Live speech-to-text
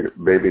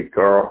baby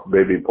girl,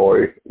 baby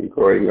boy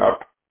growing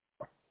up.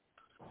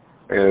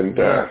 And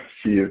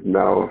she is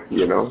now,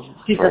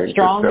 she's trying a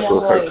strong to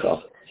settle young lady.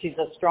 herself. She's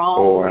a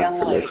strong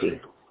young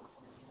lady.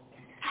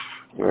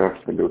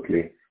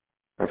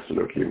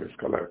 Absolutely, Ms.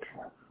 Collette.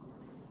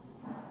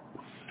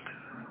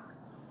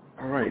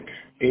 All right.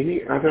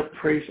 Any other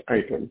praise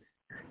item?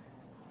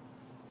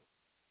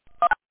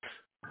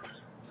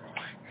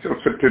 So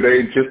for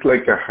today, just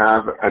like to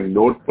have a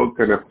notebook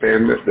and a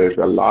pen, there's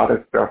a lot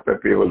of stuff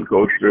that we will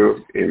go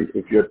through. And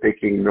if you're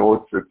taking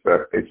notes,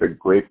 it's a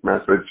great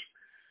message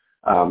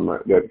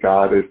that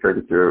God is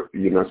going to,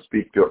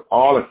 speak to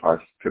all of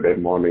us today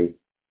morning.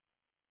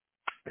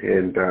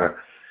 And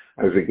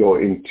as we go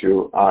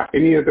into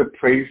any other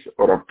praise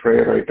or a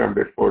prayer item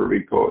before we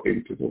go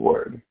into the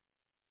Word.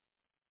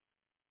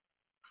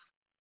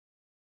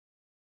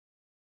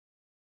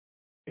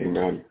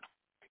 Amen.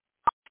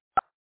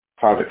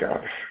 Father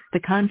God, the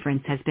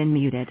conference has been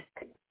muted.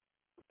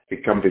 We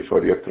come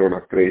before your throne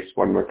of grace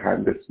one more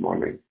time this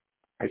morning.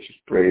 I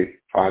just pray,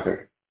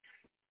 Father,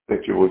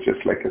 that you will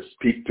just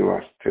speak to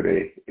us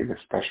today in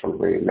a special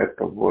way. Let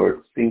the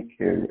word sink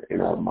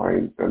in our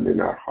minds and in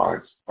our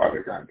hearts,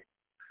 Father God.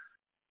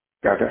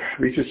 God,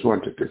 we just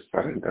wanted to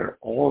surrender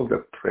all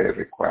the prayer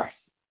requests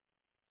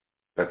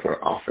that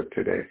were offered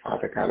today,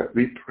 Father God.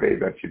 We pray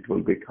that it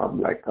will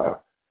become like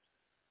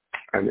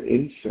an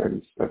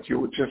incense that you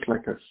would just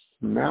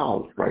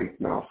smell right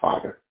now,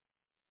 Father,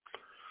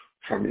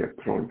 from your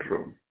throne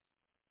room.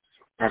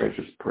 God, I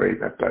just pray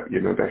that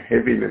the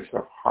heaviness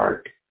of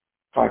heart,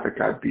 Father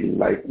God, be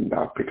lightened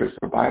up, because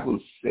the Bible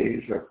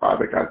says that,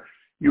 Father God,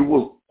 you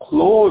will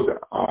clothe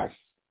us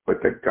with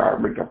the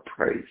garment of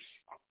praise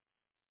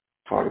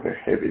for the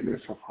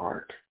heaviness of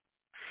heart.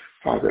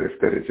 Father, if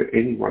there is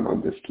anyone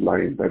on this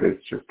line that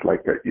is just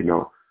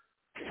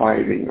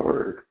fighting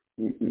or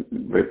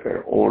with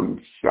their own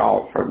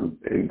self and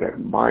in their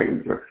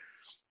minds,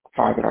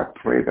 Father, I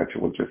pray that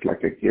you will just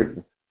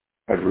give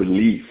a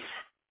relief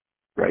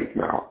right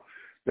now,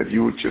 that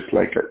you would just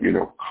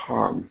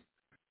calm,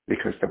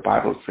 because the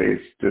Bible says,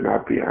 do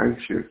not be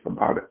anxious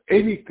about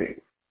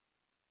anything,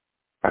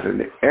 but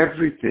in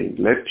everything,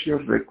 let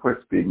your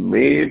request be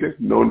made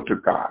known to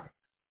God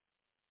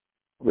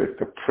with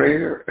the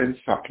prayer and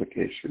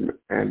supplication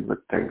and with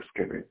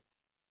thanksgiving.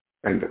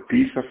 And the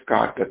peace of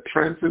God that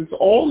transcends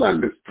all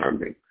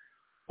understanding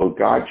will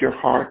guard your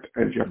heart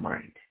and your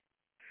mind.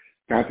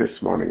 God,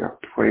 this morning I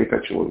pray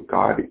that you will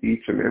guard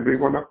each and every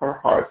one of our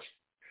hearts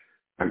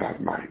and our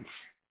minds.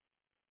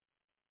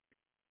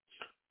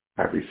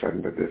 I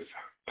surrender this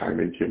time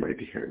into your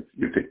mighty hands.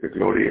 You take the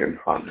glory and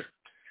honor.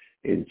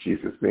 In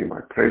Jesus' name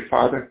I pray,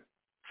 Father,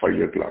 for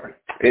your glory.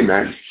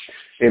 Amen.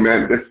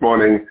 Amen. This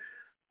morning,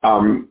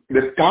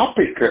 the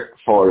topic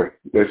for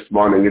this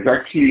morning is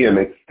actually an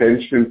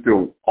extension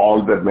to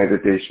all the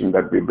meditation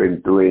that we've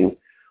been doing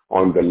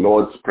on the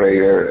Lord's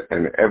Prayer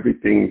and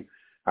everything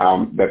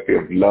that we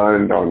have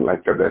learned on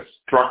the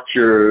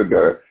structure,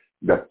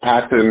 the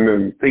pattern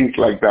and things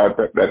like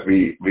that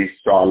we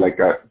saw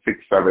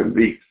 6-7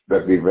 weeks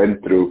that we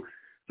went through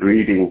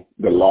reading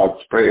the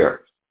Lord's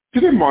Prayer.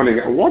 Today morning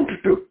I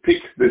wanted to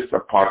pick this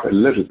apart a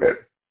little bit,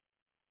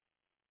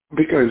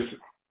 because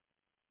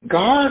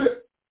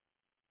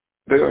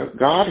the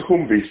God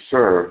whom we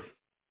serve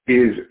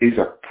is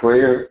a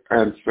prayer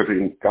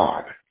answering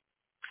God,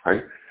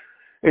 right?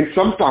 And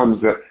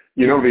sometimes,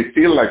 we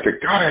feel like,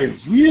 God, I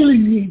really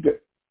need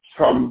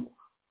some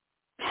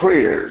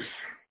prayers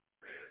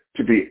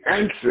to be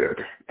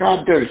answered.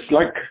 God,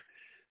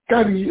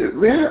 God,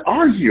 where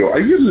are you? Are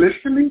you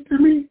listening to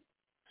me?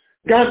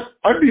 God,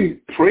 I've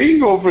been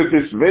praying over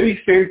this very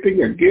same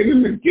thing again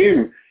and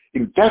again.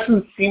 It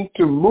doesn't seem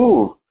to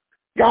move.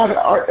 God,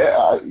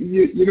 are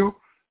you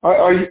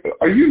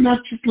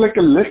not just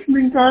a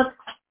listening God?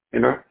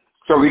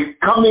 So we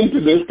come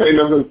into this kind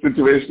of a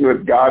situation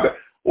with God,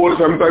 or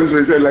sometimes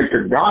we say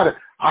God,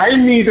 I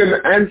need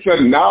an answer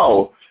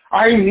now.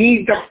 I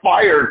need the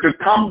fire to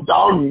come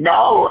down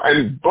now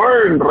and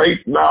burn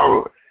right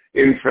now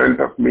in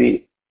front of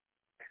me.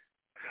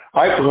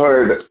 I've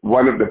heard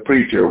one of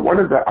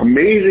the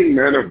amazing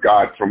men of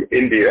God from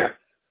India,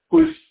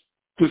 who's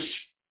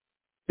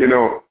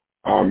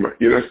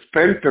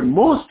spent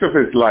most of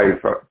his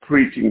life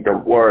preaching the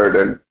word,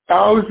 and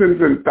thousands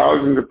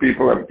of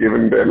people have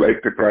given their life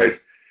to Christ.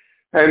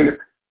 And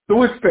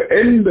towards the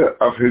end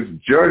of his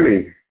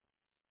journey,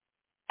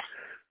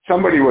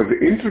 somebody was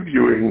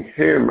interviewing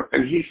him,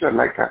 and he said,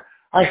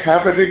 I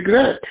have a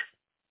regret.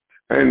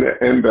 And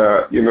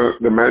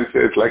the man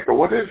says,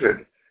 what is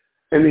it?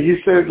 And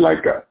he says,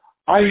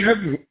 I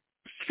have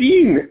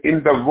seen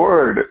in the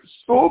word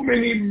so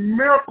many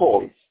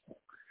miracles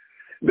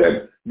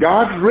that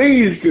God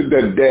raised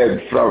the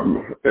dead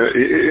from,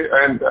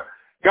 and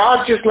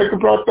God just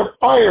brought the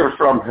fire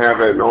from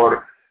heaven,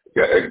 or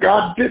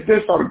God did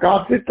this, or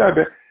God did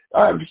that.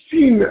 I've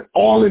seen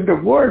all in the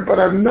Word, but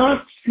I've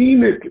not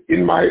seen it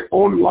in my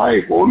own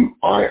life, on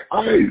my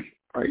eyes,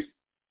 right?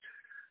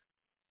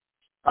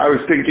 I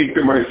was thinking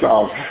to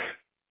myself,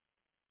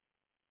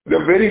 the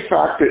very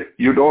fact that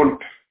you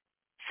don't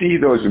see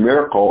those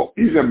miracles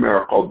is a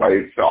miracle by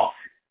itself.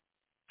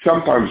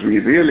 Sometimes we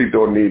really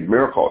don't need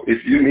miracle.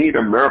 If you need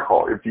a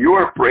miracle, if you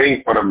are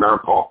praying for a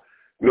miracle,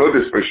 know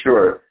this for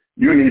sure,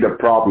 you need a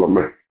problem.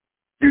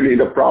 You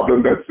need a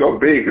problem that's so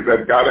big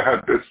that God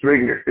had to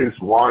swing his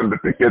wand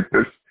to get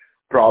this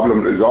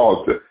problem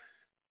resolved.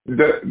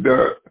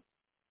 The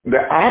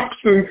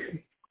absence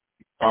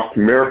of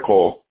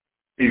miracle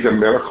is a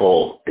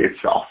miracle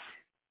itself.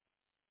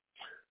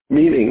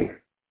 Meaning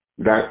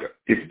that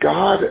if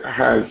God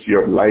has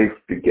your life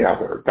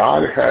together,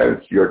 God has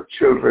your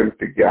children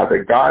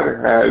together, God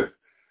has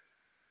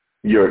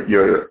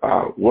your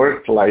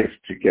work life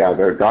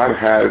together, God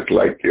has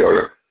like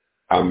your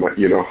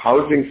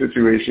housing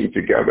situation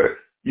together,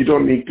 you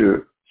don't need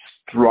to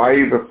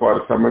strive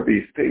for some of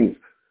these things.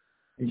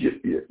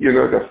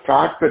 The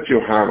fact that you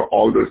have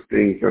all those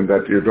things and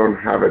that you don't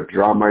have a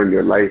drama in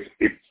your life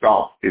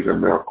itself is a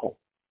miracle.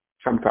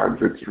 Sometimes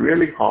it's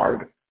really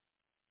hard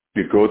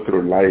to go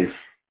through life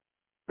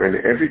when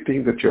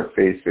everything that you're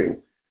facing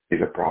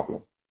is a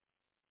problem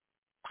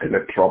and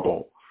a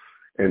trouble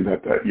and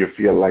that you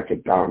feel like a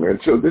down. And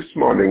so this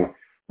morning,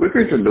 we're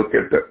going to look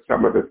at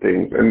some of the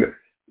things. And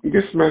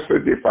this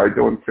message, if I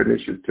don't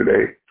finish it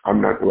today,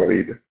 I'm not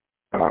worried.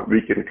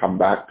 We can come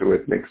back to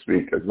it next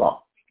week as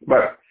well.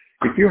 But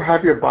if you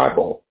have your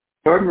Bible,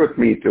 turn with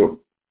me to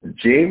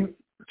James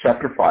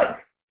chapter 5.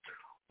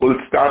 We'll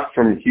start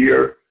from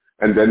here,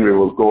 and then we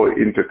will go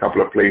into a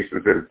couple of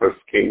places in 1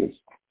 Kings.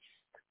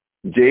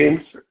 James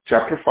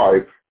chapter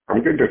 5,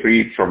 I'm going to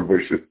read from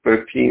verses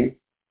 13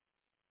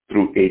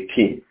 through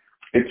 18.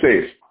 It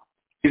says,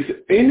 is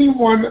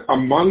anyone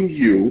among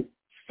you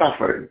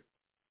suffering?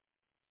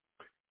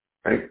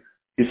 Right?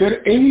 Is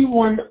there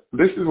anyone,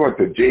 this is what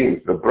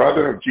James, the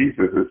brother of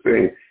Jesus, is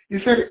saying,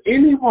 is there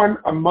anyone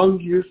among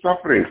you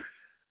suffering?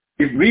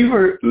 If we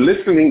were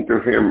listening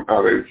to him,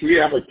 or if we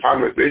have a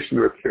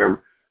conversation with him,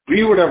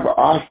 we would have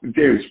asked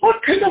James,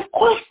 what kind of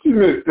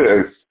question is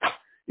this?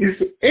 Is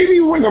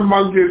anyone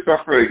among you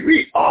suffering?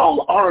 We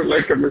all are,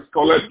 like Ms.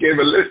 Colette gave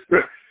a list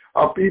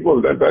of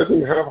people that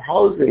doesn't have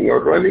housing or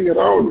running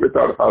around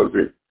without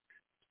housing.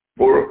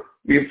 Or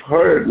we've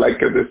heard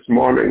this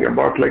morning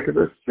about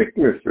the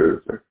sicknesses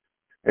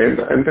and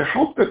the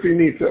help that we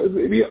need. So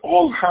we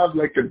all have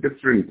a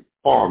different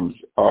forms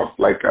of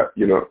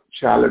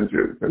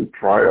challenges and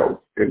trials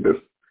in this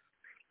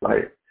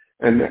life.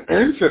 And the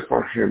answer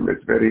for him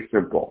is very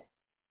simple.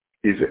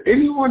 Is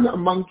anyone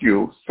among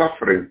you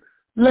suffering?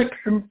 Let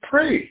him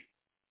pray.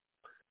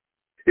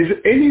 Is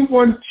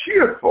anyone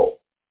cheerful?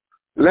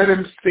 Let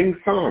him sing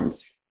psalms.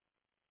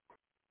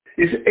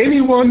 Is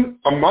anyone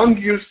among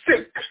you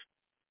sick?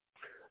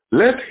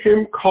 Let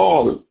him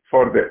call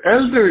for the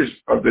elders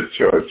of the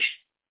church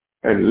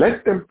and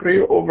let them pray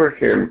over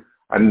him,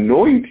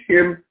 anoint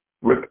him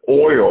with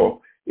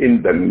oil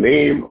in the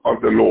name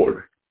of the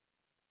Lord.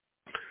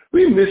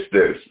 We miss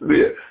this.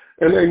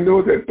 And I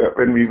know that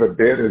when we were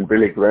there in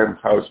Billy Graham's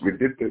house, we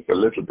did this a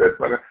little bit,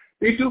 but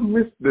we do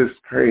miss this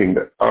kind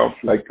of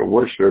a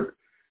worship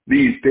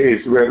these days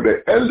where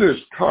the elders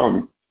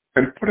come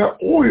and put an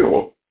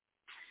oil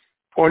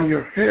on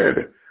your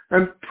head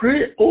and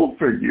pray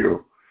over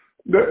you.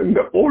 In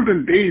the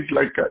olden days,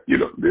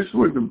 this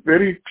was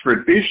very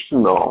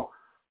traditional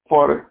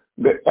for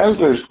the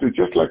elders to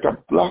just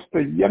bless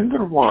the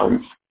younger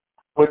ones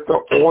with the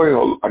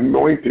oil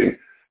anointing.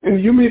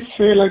 And you may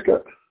say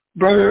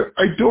brother,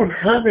 I don't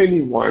have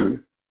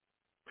anyone.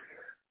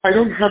 I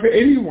don't have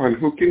anyone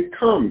who can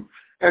come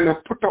and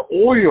put the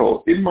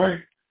oil in my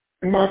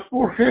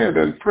forehead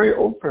and pray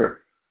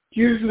over.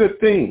 Here's the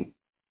thing.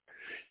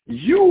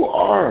 You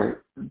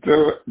are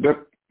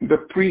the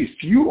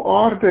priest. You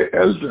are the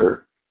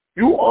elder.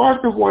 You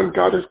are the one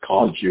God has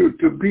called you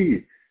to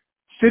be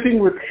sitting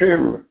with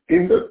him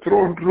in the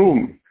throne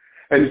room.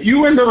 And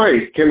you and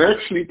I can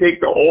actually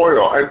take the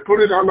oil and put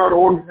it on our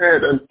own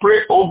head and pray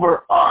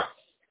over us.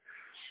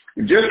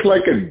 Just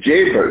like a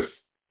Jabez,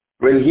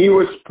 when he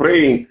was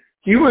praying,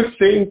 he was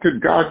saying to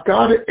God,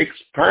 God,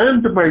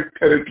 expand my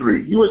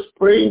territory. He was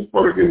praying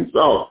for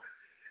himself.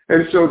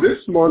 And so this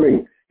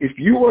morning, if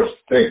you are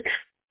sick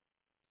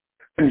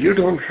and you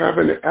don't have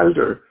an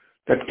elder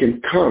that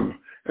can come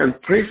and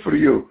pray for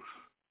you,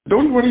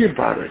 don't worry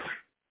about it.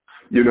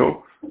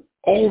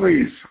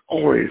 Always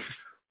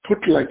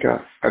put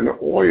an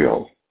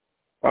oil,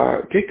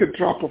 take a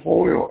drop of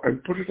oil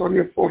and put it on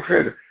your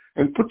forehead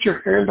and put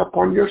your hand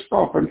upon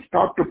yourself and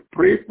start to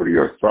pray for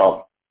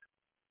yourself.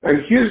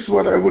 And here's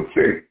what I would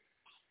say.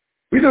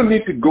 We don't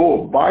need to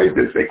go buy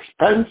this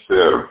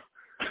expensive,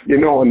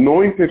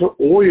 anointed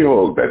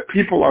oil that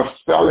people are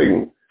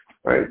selling,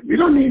 right? We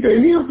don't need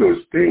any of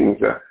those things.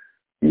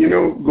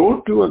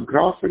 Go to a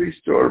grocery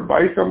store,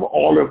 buy some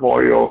olive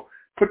oil,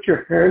 put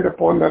your hand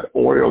upon that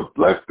oil,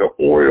 bless the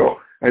oil,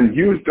 and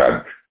use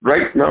that.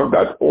 Right now,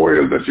 that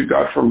oil that you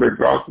got from the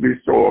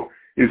grocery store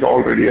is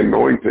already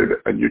anointed,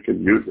 and you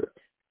can use it.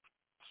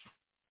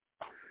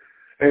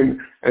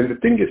 And the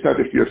thing is that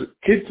if your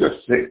kids are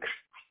sick,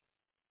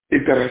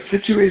 if there are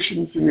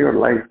situations in your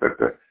life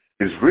that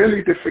is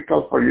really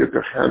difficult for you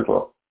to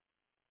handle,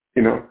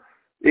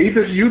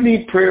 Either you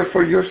need prayer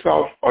for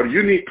yourself, or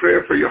you need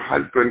prayer for your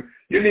husband,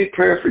 you need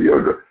prayer for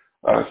your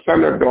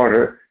son or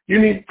daughter, you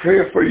need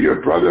prayer for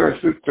your brother or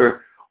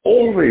sister.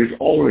 Always,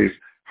 always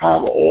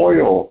have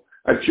oil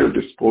at your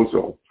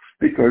disposal,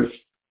 because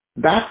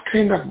that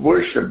kind of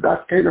worship,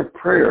 that kind of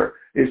prayer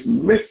is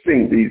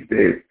missing these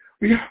days.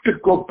 We have to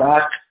go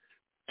back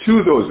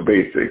to those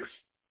basics.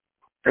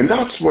 And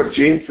that's what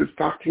James is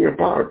talking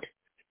about.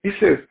 He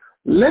says,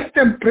 let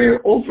them pray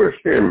over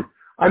him.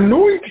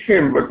 Anoint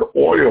him with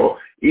oil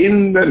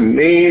in the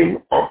name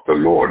of the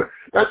Lord.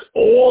 That's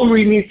all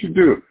we need to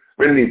do.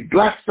 When we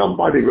bless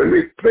somebody, when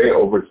we pray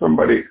over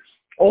somebody,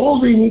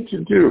 all we need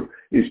to do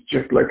is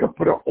just like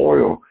put an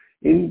oil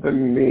in the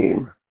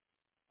name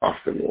of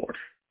the Lord.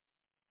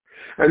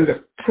 And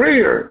the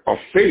prayer of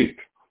faith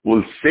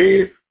will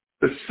save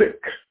the sick,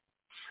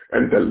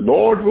 and the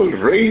Lord will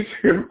raise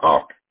him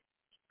up.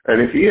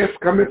 And if he has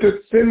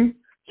committed sin,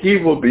 he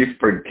will be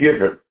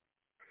forgiven.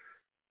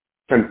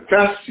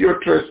 Confess your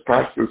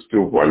trespasses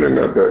to one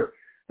another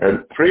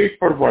and pray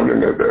for one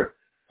another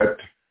that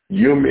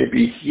you may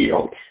be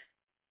healed.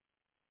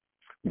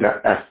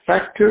 The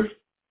effective,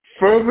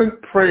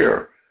 fervent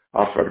prayer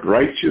of a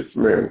righteous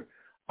man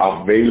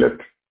availeth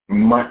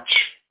much.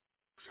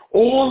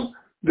 All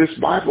this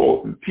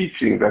Bible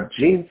teaching that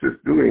James is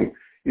doing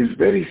is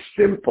very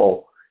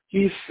simple.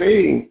 He's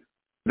saying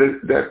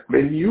that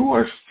when you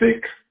are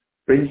sick,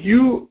 when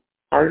you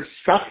are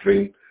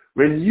suffering,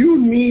 when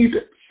you need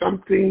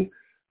something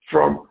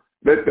from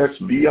that's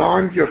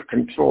beyond your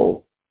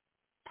control,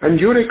 and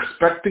you're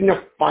expecting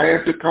a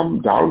fire to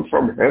come down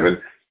from heaven,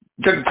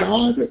 the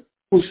God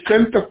who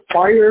sent the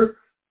fire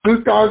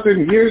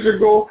 2,000 years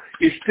ago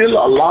is still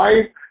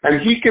alive,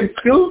 and he can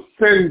still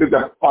send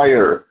the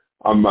fire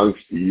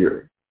amongst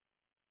you.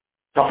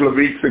 A couple of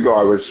weeks ago,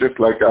 I was just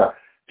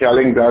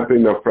telling that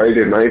in a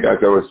Friday night as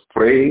I was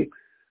praying.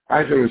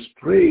 As I was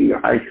praying,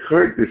 I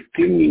heard this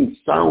clinging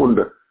sound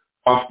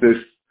of this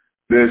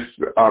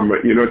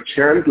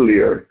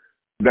chandelier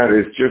that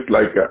is just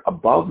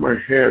above my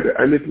head,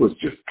 and it was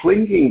just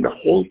clinging the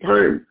whole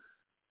time.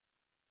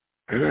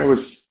 And I was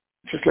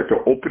just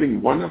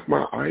opening one of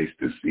my eyes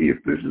to see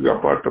if this is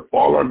about to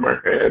fall on my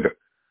head,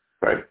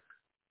 right?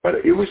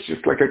 But it was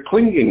just like a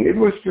clinging. It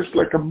was just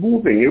like a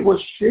moving. It was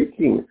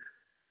shaking.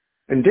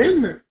 And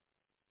then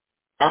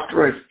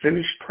after I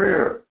finished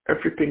prayer,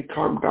 everything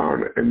calmed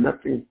down and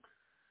nothing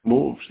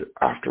moved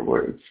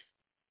afterwards.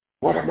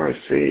 What am I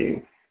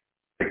saying?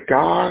 The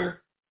God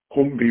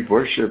whom we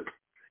worship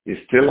is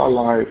still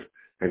alive,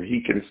 and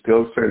he can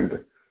still send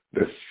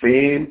the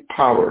same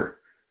power,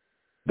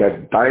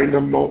 that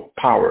dynamo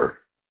power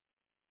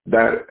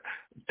that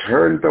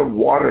turned the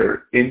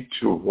water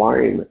into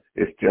wine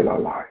is still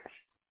alive.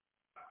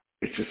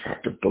 We just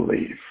have to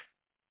believe.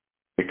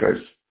 Because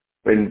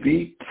when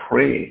we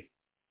pray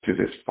to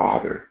this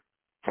Father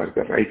for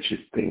the righteous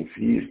things,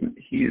 he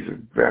is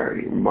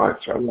very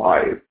much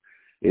alive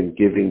in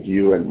giving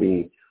you and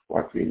me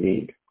what we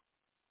need.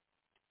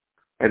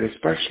 And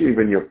especially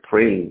when you're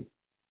praying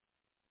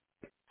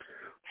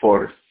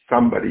for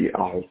somebody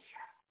else,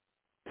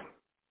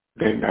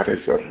 then that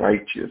is a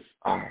righteous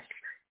act.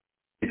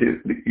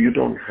 You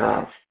don't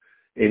have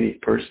any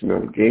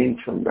personal gain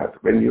from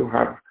that. When you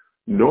have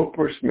no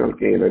personal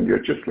gain and you're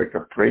just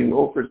praying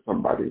over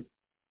somebody,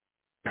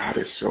 God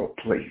is so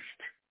pleased.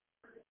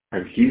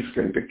 And he's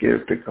going to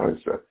give because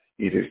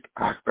it is an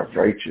act of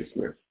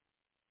righteousness.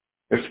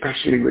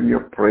 Especially when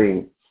you're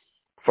praying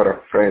for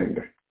a friend,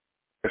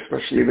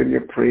 especially when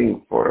you're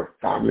praying for a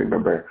family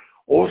member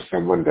or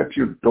someone that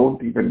you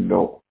don't even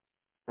know,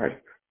 right?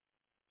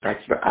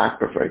 That's the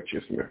act of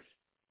righteousness.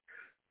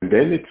 And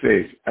then it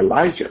says,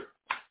 Elijah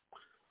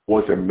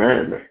was a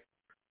man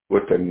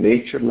with a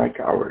nature like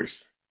ours,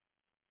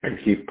 and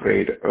he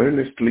prayed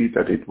earnestly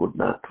that it would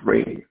not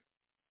rain.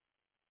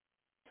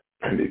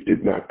 And it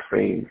did not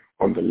rain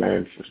on the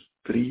land for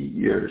 3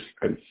 years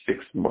and 6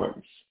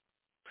 months.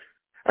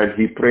 And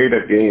he prayed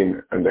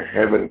again, and the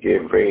heaven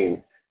gave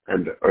rain,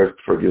 and the earth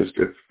produced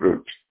its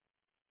fruit.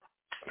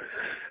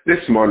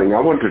 This morning, I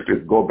wanted to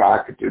go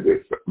back to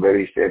this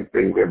very same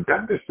thing. We've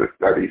done this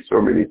study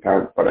so many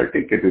times, but I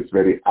think it is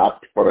very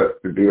apt for us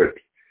to do it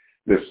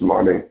this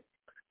morning.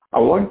 I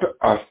want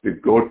us to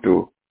go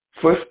to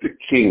 1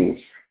 Kings,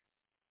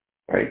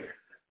 right,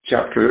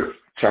 chapter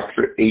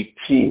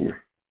 18,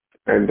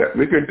 and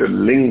we're going to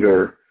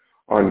linger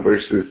on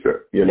verses,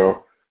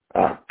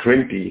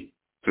 20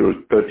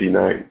 through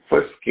 39.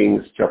 1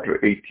 Kings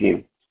chapter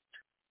 18,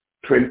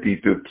 20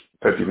 to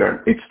 39.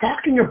 It's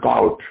talking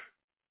about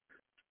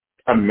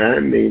a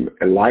man named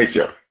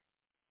Elijah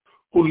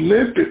who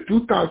lived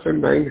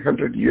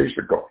 2,900 years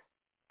ago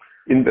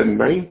in the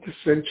 9th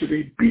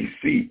century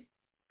BC.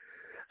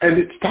 And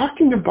it's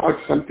talking about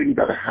something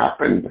that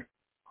happened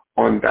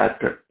on that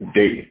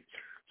day.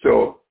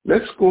 So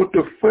let's go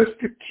to 1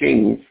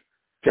 Kings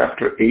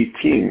chapter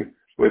 18,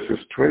 verses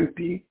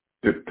 20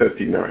 to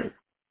 39.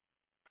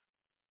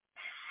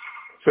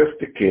 1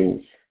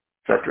 Kings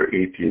chapter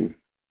 18,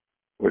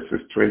 verses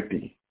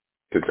 20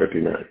 to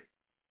 39.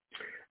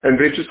 And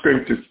we're just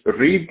going to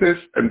read this,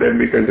 and then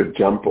we're going to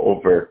jump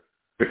over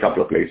a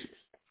couple of places.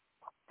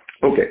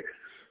 Okay,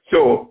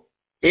 so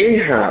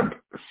Ahab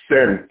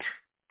sent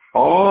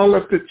all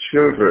of the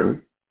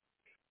children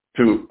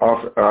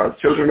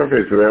of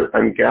Israel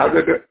and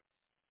gathered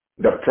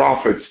the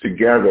prophets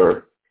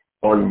together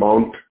on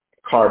Mount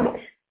Carmel.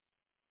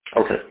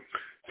 Okay,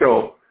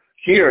 so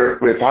here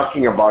we're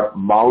talking about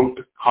Mount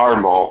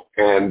Carmel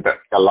and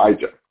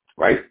Elijah,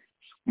 right?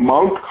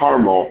 Mount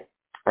Carmel,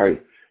 right,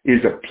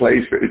 is a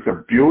place, it's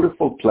a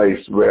beautiful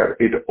place where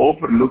it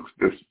overlooks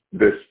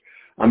this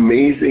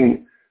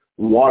amazing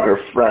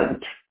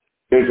waterfront.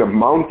 There's a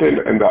mountain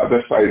and the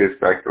other side is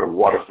like a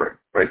waterfront,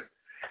 right?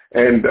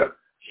 And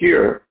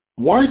here,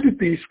 why did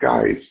these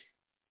guys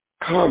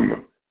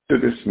come to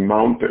this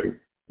mountain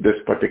this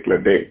particular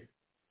day?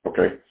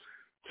 Okay,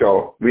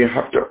 so we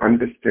have to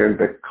understand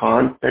the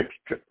context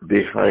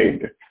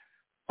behind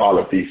all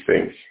of these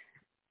things.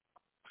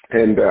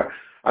 And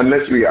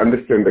unless we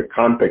understand the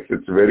context,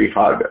 it's very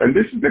hard. And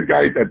this is the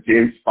guy that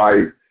James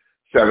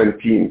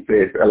 5:17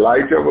 says,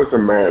 Elijah was a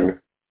man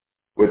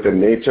with a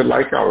nature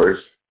like ours,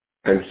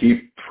 and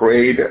he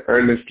prayed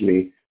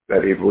earnestly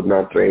that it would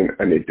not rain,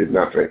 and it did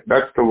not rain.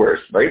 That's the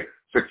verse, right?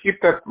 So keep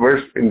that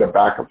verse in the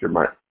back of your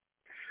mind.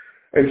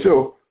 And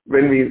so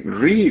when we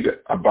read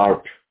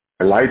about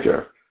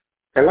Elijah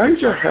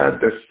had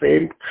the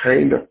same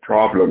kind of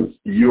problems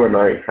you and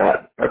I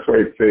had. That's why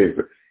it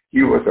says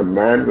he was a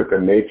man with a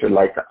nature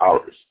like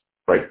ours,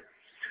 right?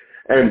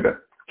 And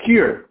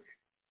here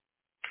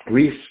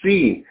we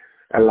see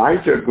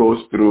Elijah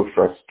goes through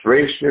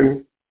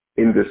frustration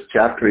in this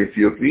chapter. If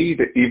you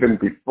read even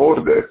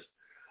before this,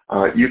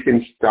 you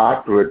can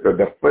start with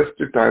the first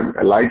time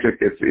Elijah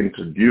gets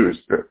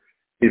introduced.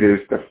 It is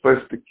the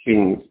 1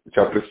 Kings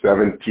chapter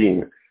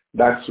 17.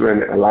 That's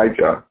when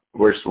Elijah,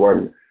 verse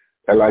 1,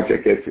 Elijah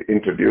gets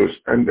introduced.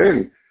 And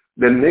then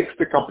the next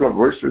couple of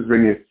verses,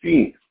 when you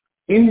see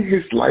in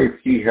his life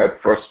he had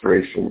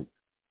frustration.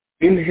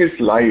 In his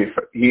life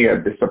he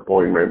had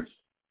disappointments.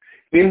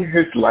 In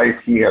his life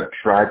he had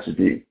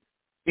tragedy.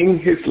 In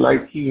his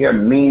life he had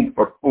need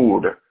for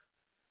food.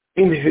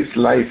 In his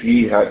life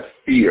he had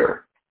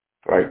fear,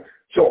 right?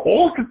 So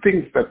all the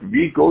things that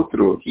we go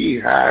through, he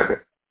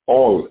had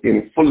all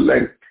in full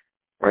length,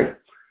 right?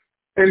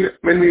 And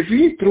when we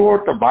read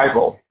throughout the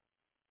Bible,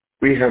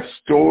 we have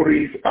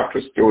stories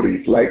after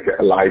stories like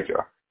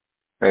Elijah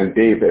and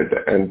David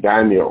and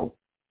Daniel.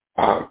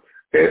 And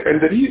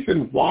the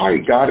reason why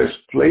God has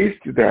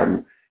placed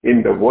them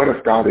in the Word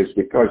of God is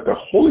because the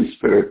Holy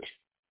Spirit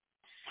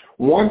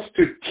wants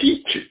to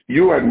teach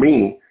you and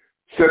me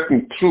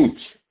certain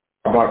truths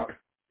about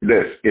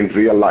this in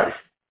real life.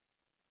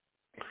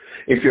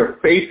 If your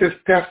faith is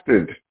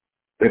tested,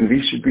 then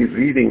we should be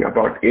reading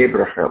about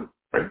Abraham,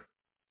 right?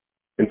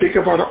 And think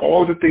about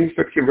all the things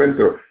that he went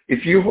through.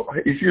 If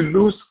you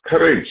lose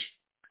courage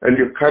and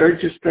your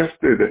courage is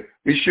tested,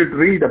 we should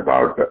read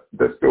about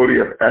the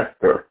story of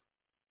Esther.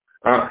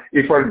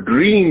 If our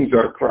dreams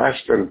are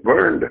crashed and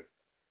burned,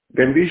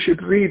 then we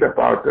should read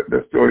about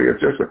the story of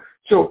Joseph.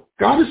 So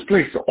God has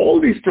placed all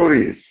these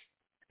stories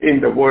in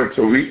the Word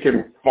so we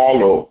can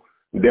follow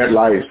their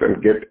lives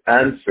and get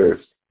answers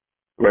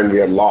when we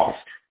are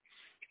lost.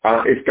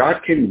 If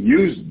God can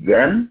use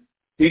them,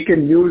 he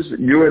can use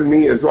you and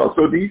me as well.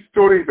 So these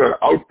stories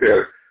are out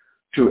there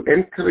to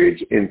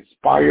encourage,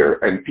 inspire,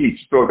 and teach.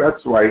 So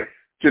that's why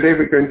today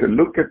we're going to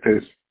look at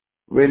this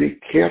very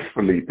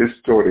carefully, this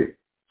story.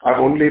 I've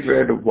only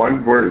read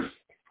one verse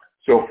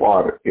so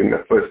far in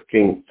the 1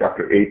 Kings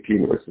chapter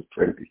 18, verses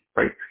 20,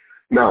 right?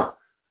 Now,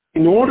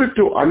 in order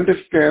to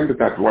understand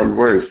that one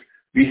verse,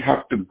 we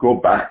have to go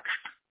back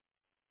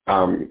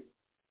 2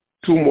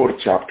 more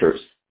chapters.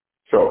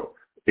 So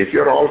if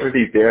you're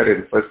already there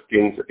in 1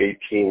 Kings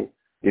 18,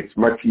 it's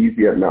much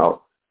easier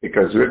now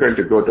because we're going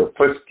to go to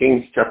 1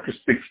 Kings chapter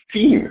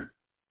 16,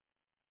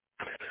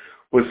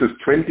 verses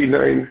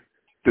 29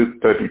 to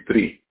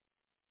 33.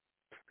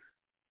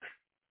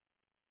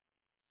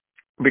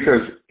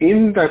 Because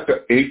in that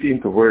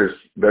 18th verse,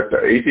 that the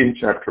 18th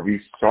chapter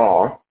we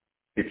saw,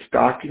 it's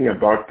talking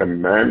about the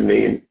man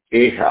named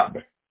Ahab.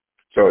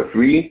 So if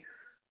we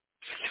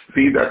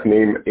see that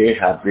name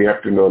Ahab, we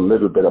have to know a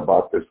little bit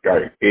about this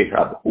guy,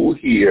 Ahab, who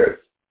he is,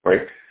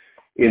 right?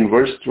 In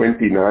verse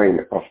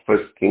 29 of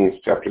 1 Kings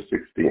chapter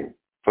 16,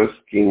 1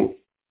 Kings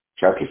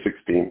chapter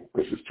 16,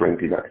 verses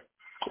 29,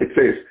 it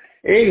says,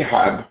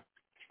 Ahab,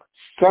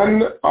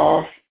 son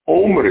of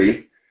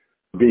Omri,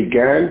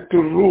 began to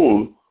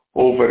rule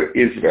over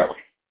Israel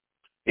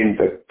in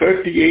the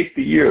 38th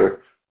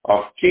year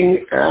of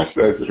King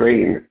Asa's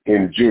reign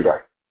in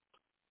Judah.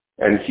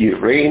 And he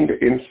reigned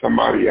in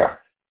Samaria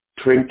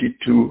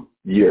 22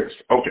 years.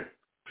 Okay,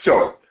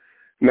 so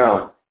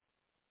now,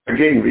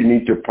 again, we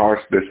need to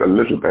parse this a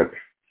little bit.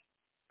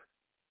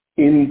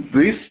 In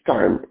this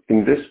time,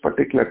 in this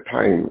particular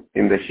time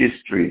in the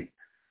history,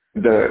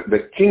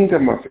 the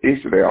kingdom of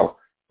Israel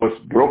was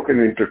broken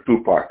into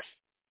 2 parts.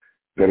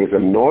 There is a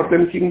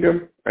northern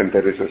kingdom and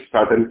there is a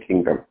southern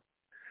kingdom.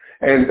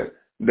 And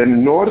the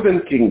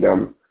northern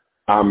kingdom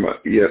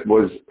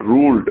was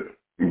ruled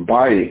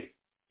by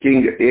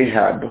King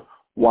Ahab,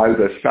 while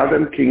the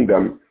southern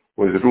kingdom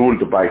was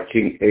ruled by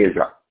King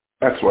Asa.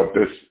 That's what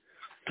this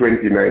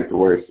 29th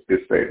verse is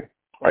saying,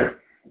 right?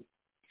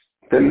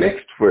 The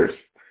next verse,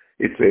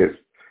 it says,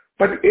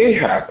 but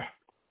Ahab,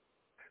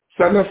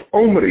 son of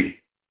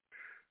Omri,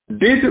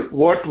 did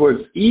what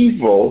was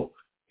evil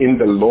in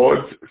the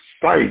Lord's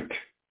sight,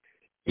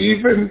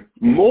 even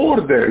more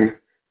than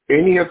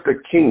any of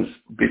the kings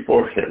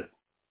before him.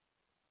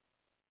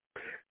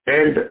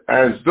 And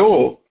as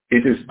though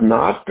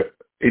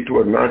it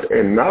were not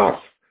enough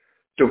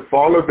to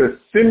follow the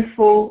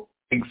sinful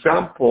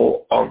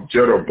example of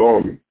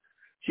Jeroboam,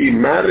 he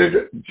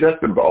married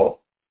Jezebel,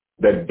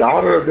 the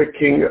daughter of the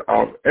king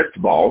of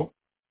Ethbaal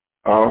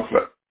of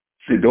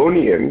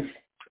Sidonians,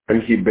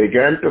 and he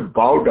began to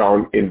bow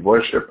down in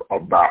worship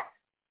of Baal.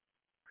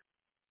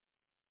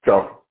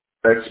 So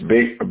let's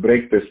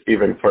break this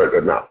even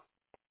further now,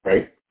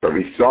 right? So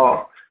we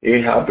saw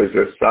Ahab is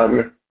a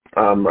son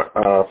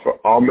of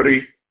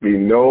Omri. We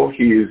know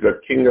he is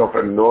a king of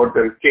a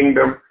northern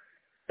kingdom.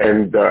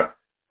 And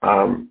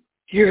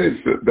here is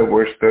the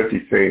verse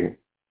 30 saying,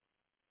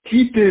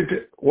 he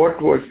did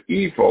what was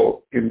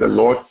evil in the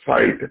Lord's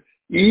sight,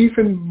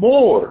 even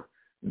more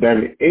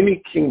than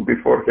any king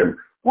before him.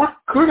 What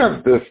could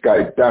have this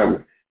guy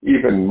done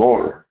even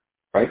more,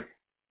 right?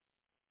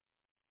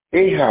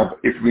 Ahab,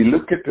 if we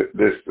look at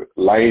this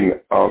line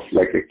of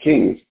like a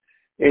king,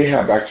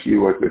 Ahab actually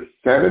was the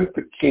seventh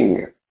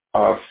king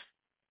of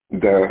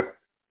the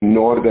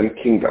northern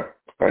kingdom,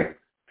 right?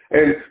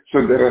 And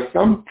so there are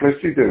some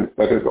precedents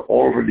that has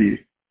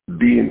already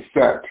been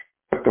set.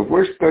 But the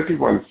verse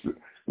 31 is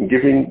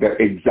giving the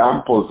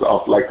examples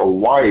of like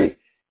why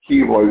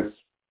he was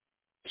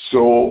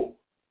so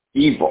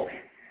evil.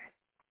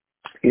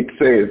 It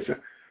says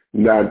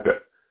that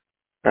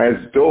as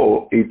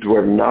though it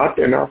were not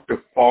enough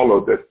to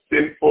follow the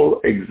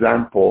sinful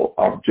example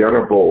of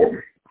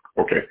Jeroboam.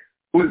 Okay,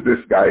 who's this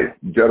guy,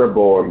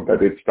 Jeroboam,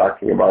 that it's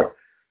talking about?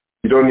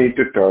 You don't need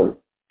to turn,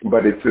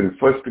 but it's in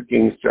 1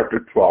 Kings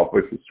chapter 12,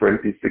 verses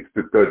 26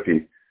 to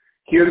 30.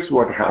 Here's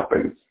what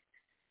happens.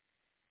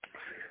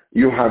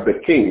 You have the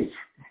kings.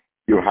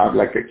 You have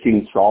like a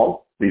King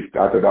Saul, we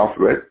started off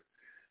with,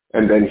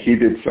 and then he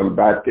did some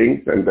bad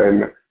things, and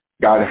then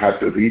God had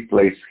to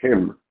replace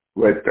him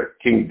with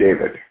King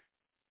David.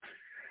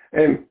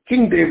 And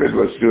King David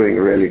was doing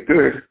really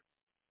good,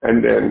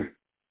 and then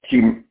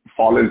he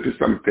fell into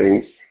some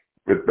things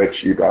with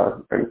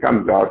Bathsheba and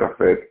comes out of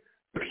it.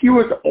 But he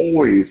was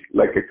always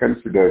like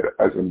considered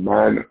as a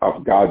man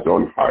of God's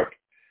own heart.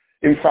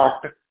 In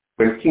fact,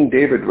 when King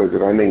David was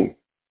running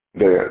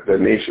the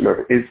nation of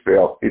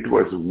Israel, it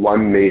was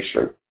one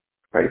nation,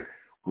 right?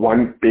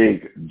 One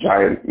big,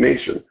 giant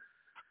nation.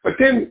 But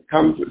then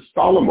comes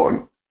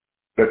Solomon,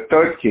 the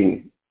third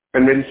king,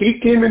 and when he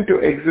came into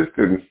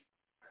existence,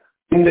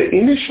 in the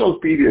initial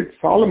period,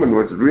 Solomon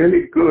was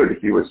really good.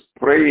 He was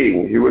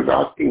praying. He was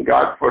asking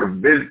God for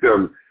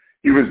wisdom.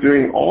 He was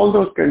doing all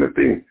those kind of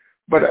things.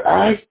 But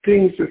as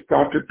things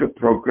started to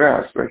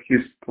progress,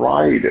 his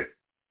pride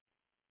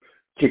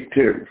kicked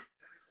in.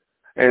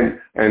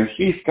 And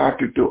he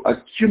started to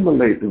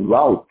accumulate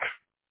wealth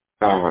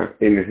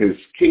in his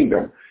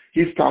kingdom.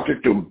 He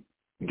started to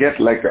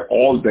get like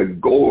all the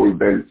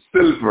gold and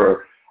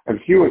silver, and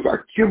he was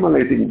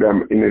accumulating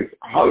them in his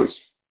house,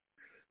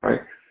 right?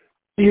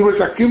 He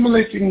was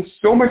accumulating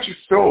so much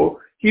so,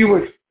 he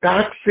was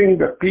taxing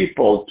the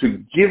people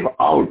to give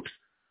out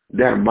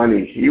their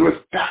money. He was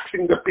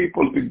taxing the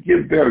people to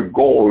give their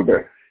gold.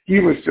 He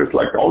was just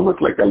like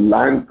almost like a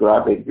land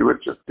grabbing. He was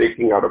just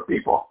taking out of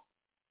people.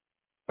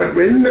 But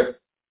when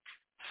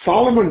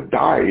Solomon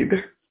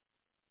died,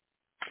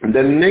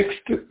 the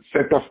next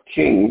set of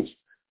kings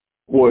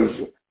was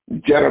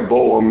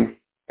Jeroboam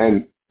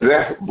and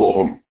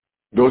Rehoboam.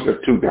 Those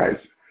are two guys.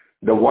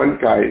 The one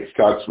guy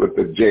starts with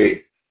the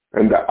J,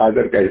 and the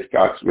other guy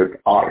starts with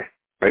R,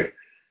 right?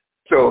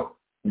 So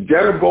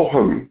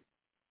Jeroboam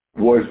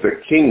was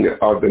the king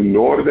of the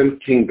northern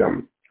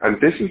kingdom, and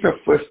this is the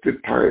first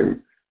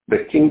time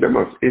the kingdom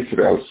of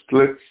Israel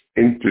splits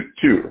into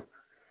two.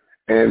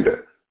 And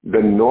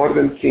the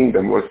northern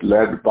kingdom was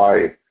led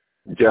by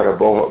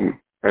Jeroboam,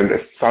 and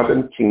the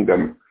southern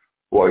kingdom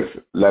was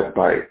led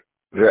by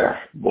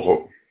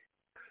Rehoboam,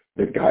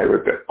 the guy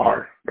with the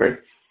R, right?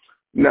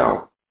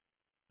 Now,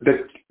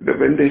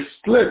 when they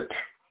split,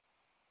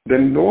 the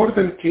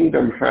northern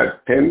kingdom had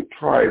 10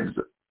 tribes,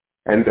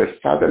 and the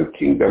southern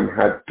kingdom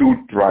had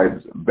 2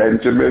 tribes,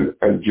 Benjamin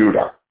and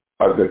Judah,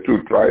 are the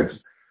 2 tribes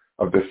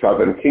of the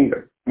southern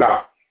kingdom.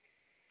 Now,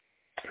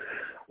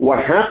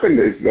 what happened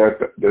is that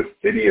the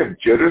city of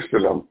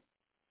Jerusalem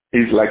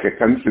is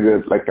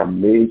considered like a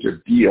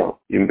major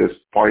deal in this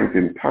point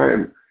in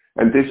time,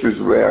 and this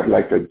is where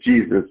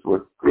Jesus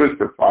was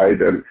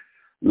crucified, and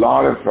a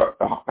lot of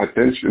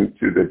attention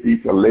to the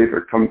detail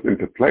later comes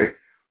into play.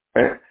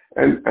 And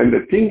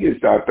the thing is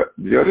that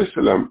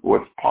Jerusalem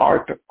was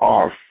part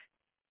of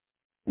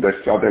the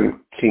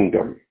southern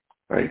kingdom,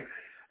 right?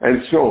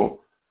 And so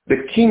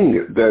the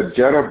king, the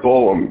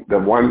Jeroboam, the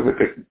one with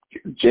the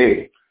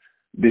J,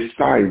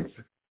 decides,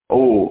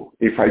 oh,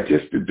 if I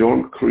just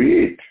don't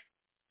create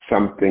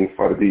something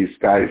for these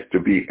guys to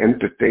be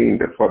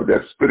entertained for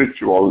their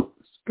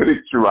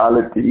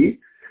spirituality,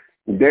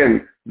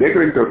 then they're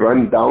going to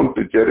run down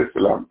to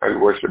Jerusalem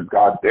and worship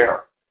God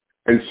there.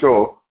 And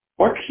so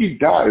what he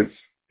does,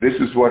 this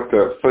is what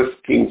 1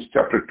 Kings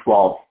chapter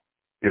 12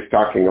 is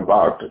talking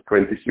about,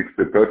 26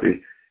 to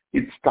 30.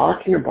 It's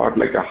talking about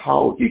like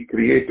how he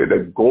created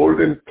a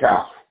golden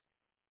calf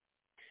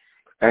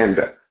and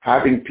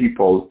having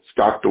people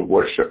start to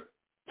worship.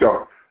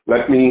 So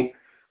let me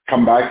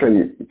come back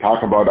and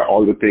talk about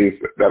all the things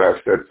that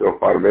I've said so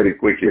far very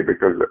quickly,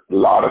 because a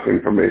lot of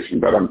information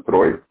that I'm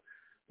throwing.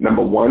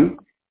 Number one,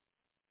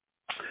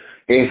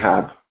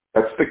 Ahab,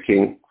 that's the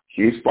king.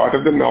 He's part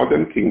of the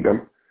northern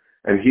kingdom,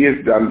 and he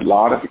has done a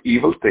lot of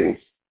evil things.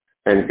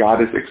 And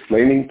God is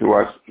explaining to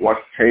us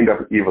what kind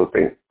of evil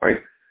thing,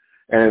 right?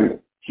 And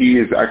he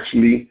is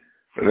actually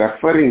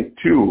referring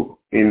to,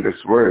 in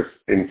this verse,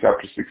 in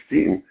chapter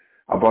 16,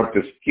 about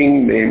this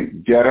king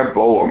named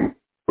Jeroboam,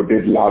 who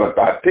did a lot of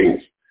bad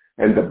things.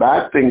 And the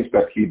bad things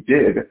that he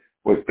did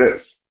was this.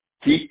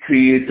 He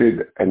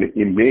created an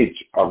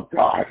image of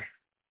God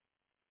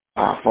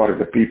for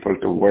the people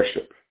to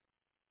worship,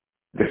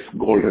 this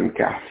golden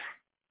calf,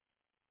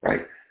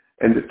 right?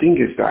 And the thing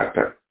is that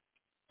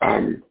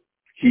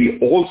he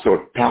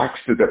also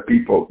taxed the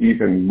people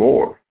even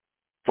more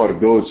for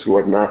those who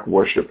are not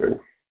worshiping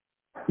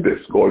this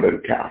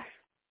golden calf.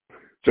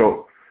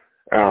 So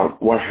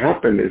what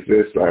happened is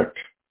this, that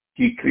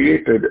he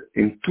created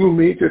in two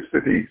major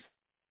cities,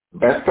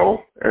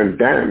 Bethel and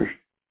Dan,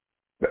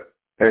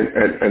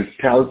 and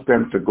tells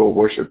them to go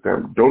worship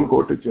them. Don't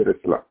go to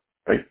Jerusalem,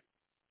 right?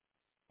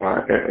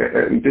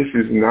 And this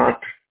is not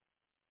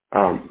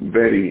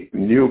very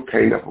new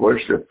kind of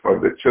worship for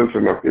the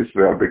children of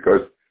Israel,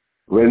 because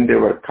when they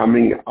were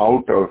coming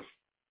out of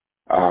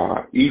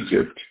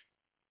Egypt,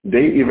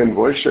 they even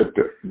worshipped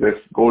this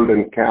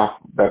golden calf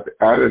that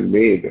Aaron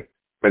made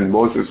when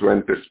Moses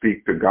went to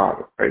speak to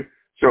God, right?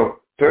 So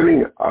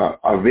turning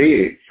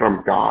away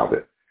from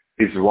God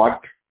is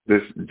what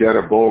this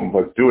Jeroboam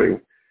was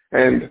doing.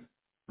 And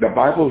the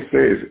Bible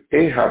says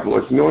Ahab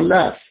was no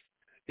less.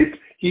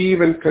 He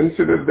even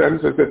considered them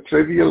as a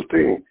trivial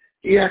thing.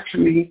 He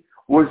actually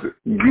was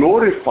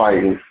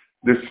glorifying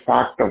this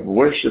fact of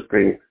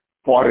worshiping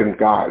foreign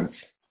gods,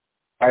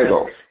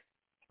 idols,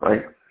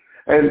 right?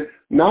 And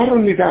not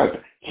only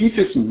that, he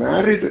just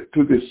married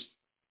to this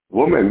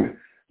woman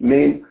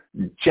named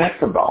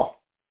Jezebel.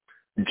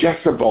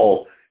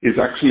 Jezebel is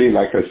actually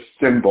like a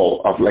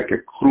symbol of like a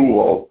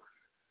cruel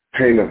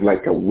kind of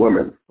like a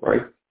woman,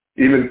 right?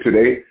 Even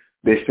today,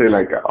 they say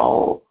like,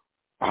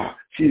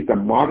 she's the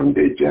modern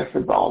day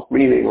Jezebel,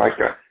 meaning like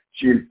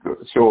she's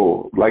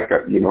so like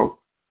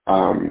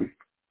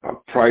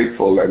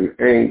prideful and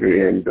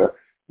angry and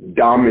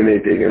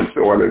dominating and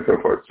so on and so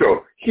forth.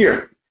 So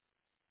here,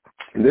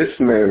 this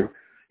man,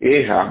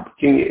 Ahab,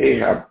 King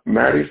Ahab,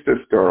 marries this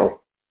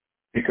girl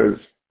because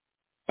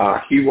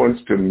he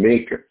wants to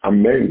make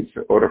amends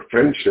or a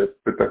friendship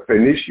with the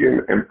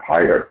Phoenician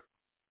Empire.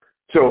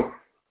 So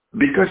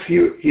because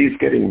he's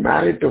getting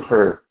married to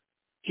her,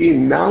 he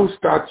now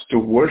starts to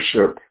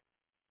worship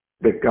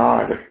the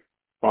god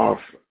of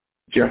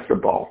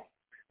Jezebel.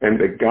 And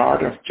the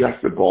god of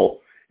Jezebel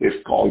is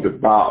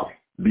called Baal,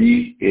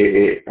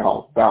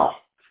 B-A-A-L, Baal,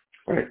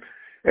 right?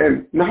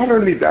 And not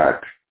only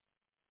that,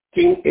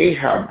 King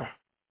Ahab,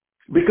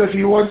 because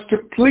he wants to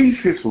please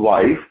his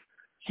wife,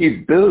 he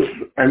builds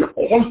an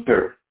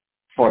altar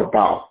for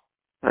Baal,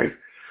 right?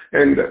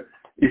 And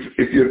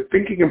if you're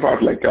thinking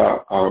about like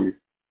a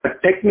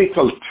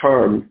technical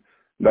term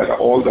that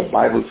all the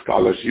Bible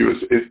scholars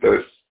use is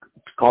this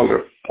called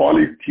a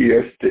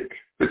polytheistic,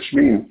 which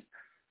means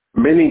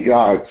many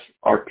gods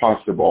are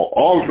possible.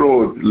 All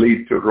roads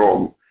lead to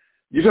Rome.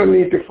 You don't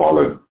need to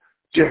follow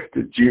just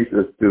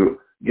Jesus to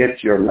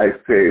get your life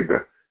saved.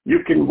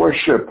 You can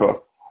worship,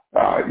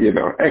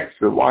 X,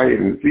 Y,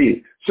 and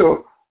Z.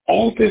 So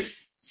all this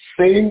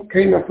same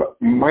kind of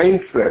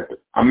mindset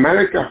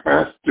America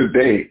has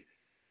today.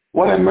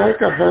 What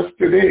America has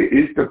today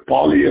is the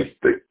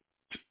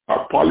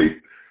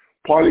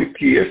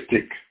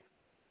polytheistic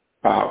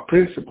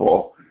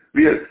principle.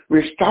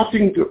 We're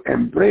starting to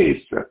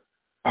embrace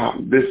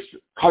this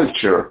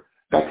culture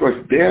that was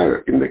there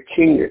in the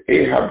King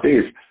Ahab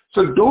days.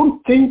 So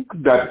don't think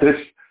that this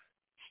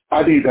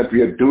study that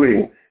we are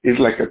doing is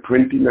like a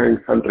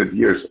 2,900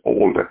 years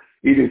old.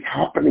 It is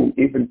happening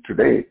even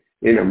today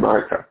in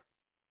America.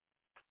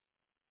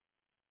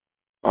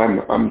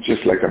 I'm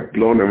just like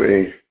blown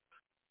away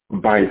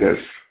by this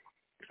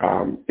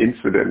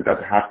incident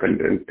that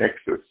happened in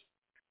Texas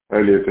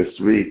earlier this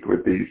week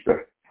with these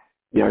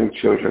young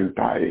children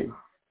dying.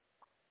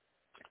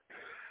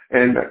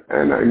 And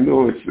I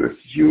know it's this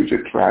huge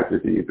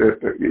tragedy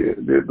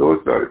that those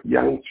are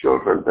young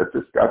children that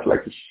just got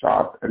like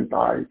shot and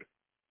died.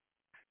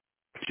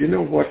 Do you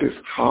know what is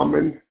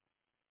common?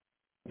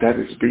 That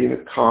has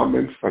been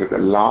common for the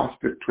last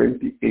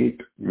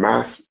 28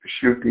 mass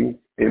shootings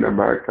in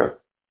America.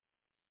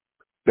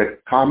 The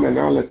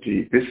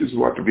commonality, this is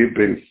what we've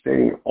been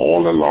saying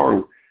all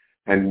along,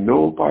 and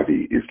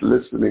nobody is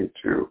listening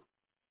to.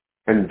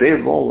 And they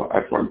will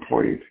at one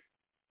point.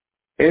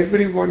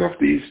 Every one of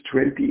these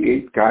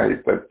 28 guys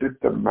that did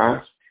the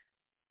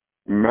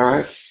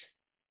mass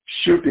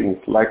shootings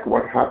like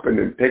what happened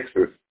in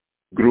Texas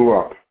grew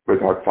up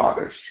without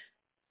fathers.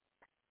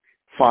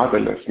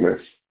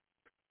 Fatherlessness.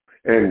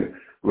 And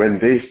when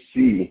they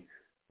see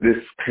this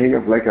kind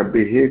of like a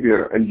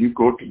behavior and you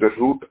go to the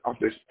root of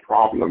this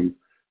problem,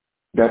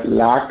 that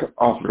lack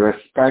of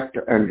respect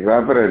and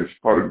reverence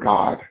for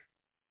God.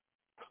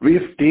 We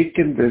have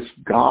taken this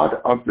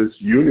God of this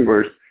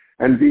universe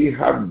and we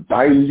have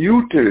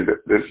diluted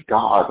this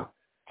God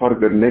for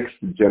the next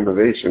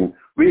generation.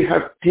 We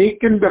have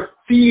taken the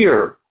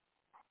fear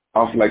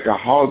of like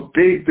how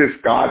big this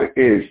God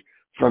is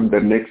from the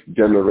next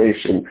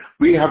generation.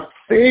 We have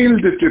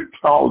failed to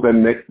tell the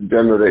next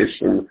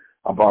generation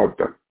about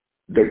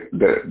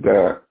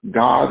the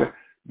God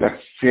that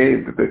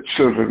saved the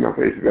children of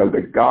Israel,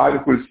 the God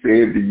who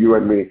saved you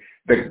and me,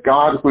 the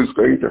God who's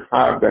going to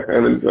have the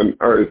heavens and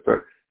earth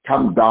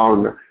come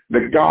down,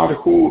 the God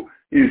who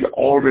is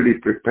already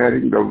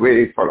preparing the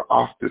way for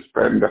us to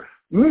spend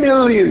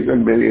millions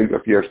and millions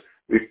of years.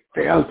 We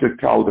fail to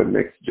tell the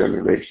next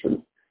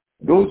generation.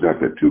 Those are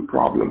the two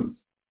problems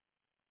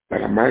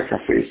that America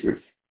faces.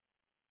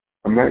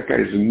 America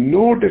is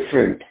no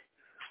different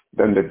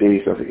than the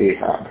days of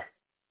Ahab.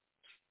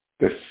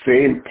 The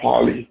same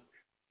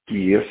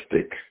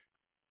polytheistic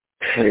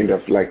kind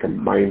of like a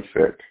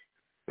mindset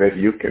that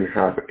you can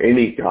have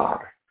any God.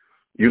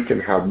 You can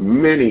have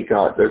many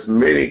gods, as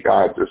many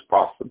gods as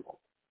possible.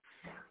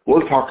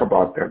 We'll talk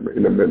about them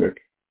in a minute.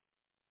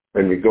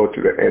 When we go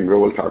to the end, we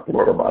will talk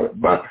more about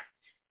it. But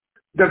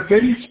the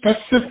very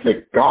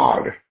specific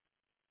God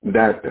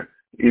that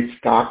it's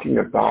talking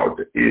about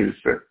is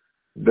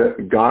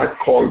the God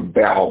called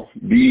Baal,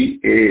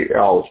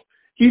 B-A-L.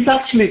 He's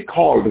actually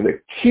called the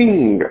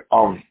king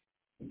of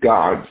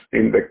gods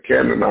in the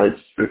Canaanite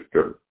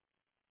system.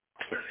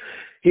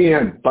 He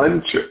had a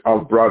bunch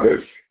of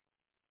brothers,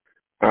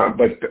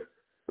 but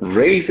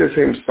raises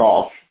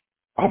himself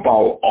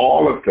above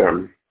all of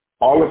them,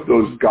 all of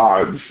those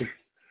gods,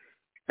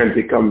 and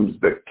becomes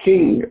the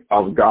king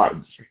of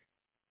gods.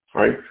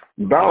 Right?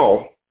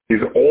 Baal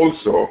is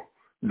also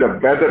the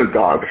weather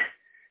god.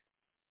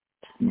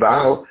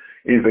 Baal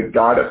is the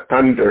god of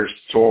thunder,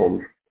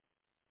 storm.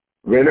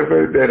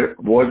 Whenever there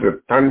was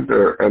a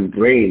thunder and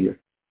rain,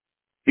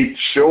 it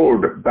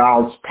showed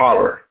Baal's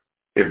power.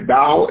 If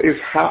Baal is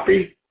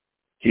happy,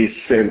 he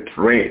sent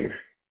rain.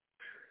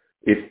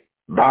 If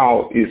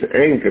Baal is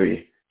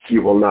angry, he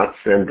will not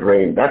send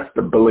rain. That's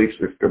the belief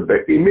system.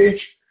 The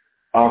image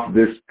of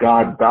this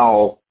god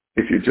Baal,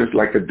 if you just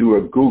like to do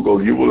a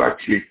Google, you will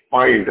actually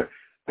find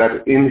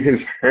that in his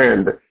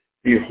hand,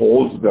 he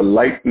holds the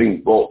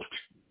lightning bolt.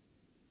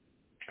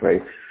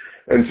 Right?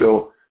 And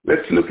so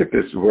let's look at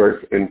this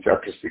verse in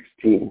chapter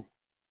 16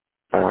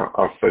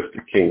 of 1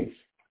 Kings.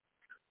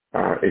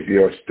 If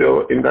you're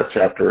still in that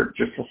chapter,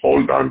 just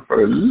hold on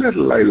for a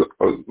little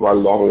while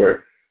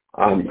longer,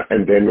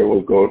 and then we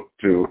will go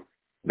to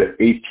the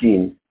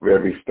 18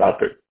 where we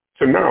started.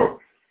 So now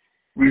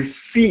we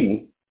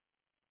see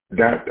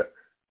that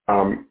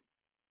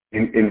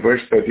in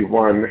verse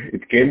 31,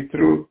 it came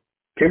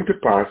to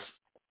pass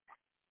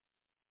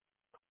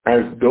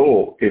as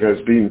though it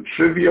has been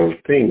trivial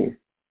thing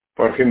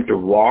for him to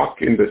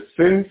walk in the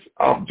sins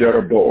of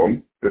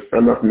Jeroboam, the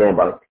son of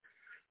Nebat,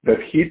 that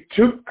he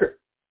took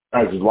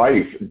as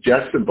wife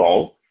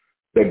Jezebel,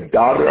 the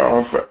daughter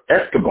of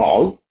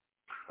Ethbaal,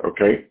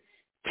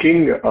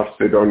 king of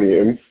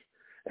Sidonians,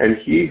 and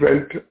he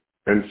went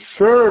and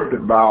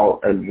served Baal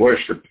and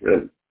worshipped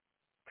him.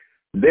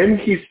 Then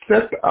he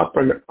set up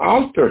an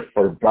altar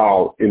for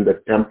Baal in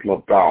the temple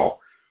of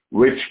Baal,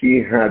 which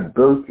he had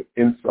built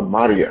in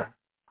Samaria.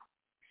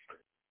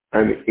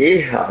 And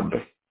Ahab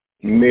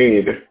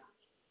made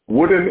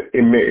wooden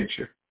image.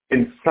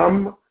 In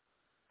some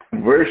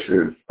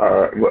verses,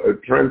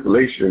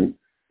 translation,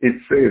 it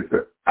says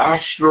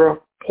Asherah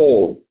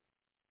pole.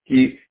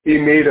 He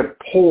made a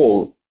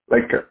pole,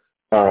 like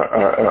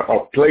a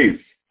place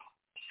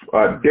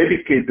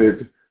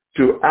dedicated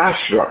to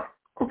Asherah.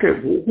 Okay,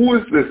 who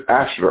is this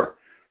Asherah?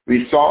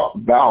 We saw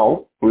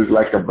Baal, who is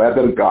like a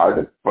weather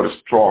god for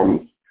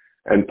storms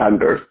and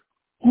thunder.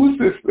 Who is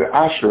this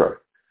Asherah?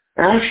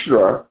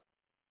 Asherah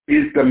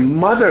is the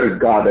mother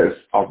goddess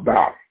of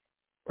Baal,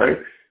 right?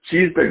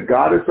 She's the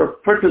goddess of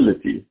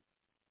fertility.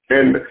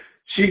 And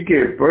she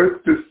gave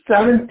birth to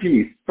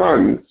 70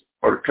 sons,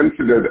 or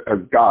considered as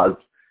gods,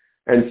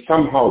 and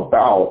somehow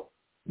Baal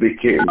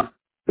became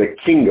the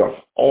king of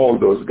all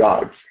those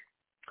gods.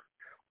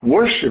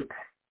 Worship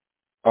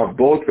of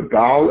both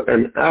Baal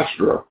and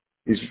Asherah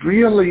is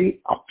really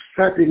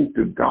upsetting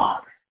to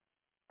God.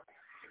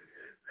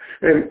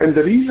 And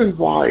the reason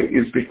why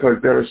is because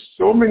there are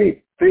so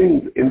many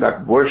things in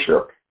that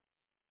worship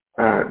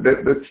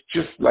that's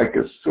just like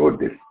so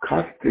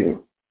disgusting.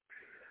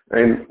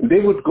 And they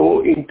would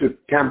go into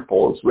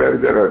temples where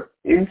there are,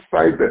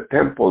 inside the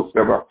temples,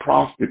 there were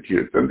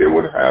prostitutes, and they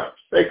would have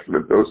sex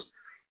with those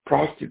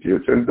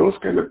prostitutes. And those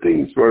kind of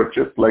things were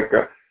just like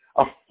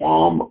a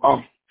form of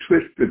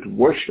twisted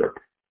worship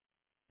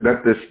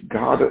that this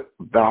god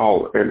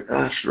Baal and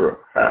Asherah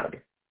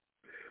had.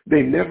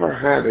 They never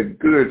had a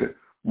good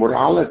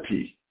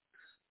morality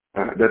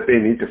that they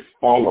need to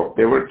follow.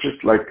 They were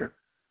just like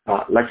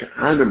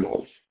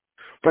animals.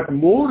 But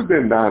more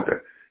than that,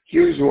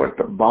 here's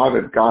what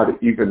bothered God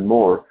even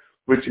more,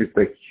 which is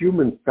the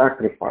human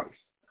sacrifice.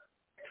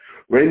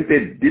 When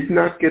they did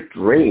not get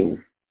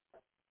rain,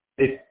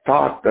 they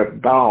thought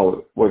that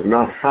Baal was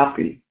not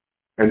happy.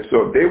 And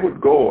so they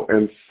would go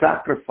and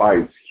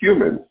sacrifice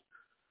humans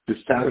to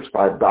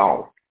satisfy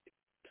Baal.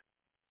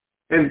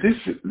 And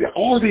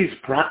all these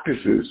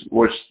practices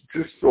was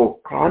just so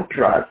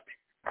contrast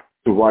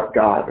to what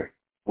God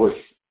was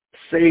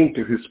saying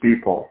to his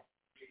people.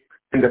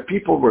 And the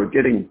people were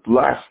getting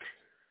blessed.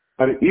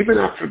 But even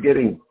after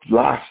getting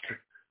blessed,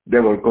 they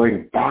were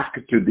going back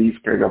to these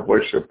kind of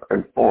worship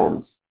and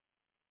forms.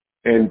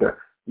 And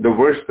the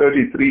verse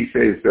 33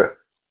 says,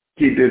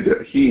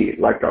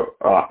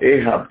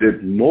 Ahab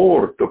did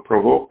more to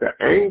provoke the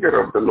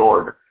anger of the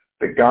Lord,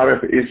 the God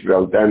of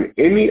Israel, than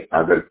any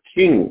other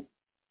king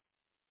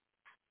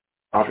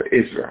of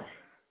Israel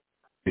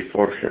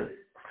before him.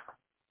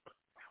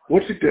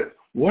 What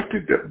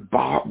did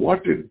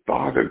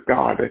bother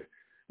God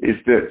is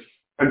this,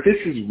 and this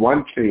is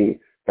one thing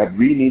that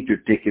we need to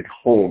take it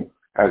home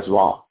as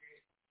well.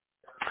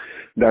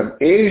 That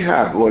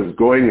Ahab was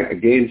going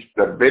against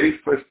the very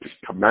first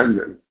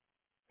commandment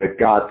that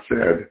God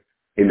said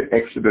in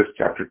Exodus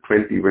chapter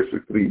 20, verse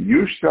 3,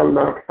 you shall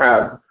not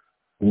have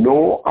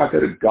no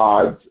other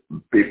gods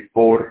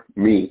before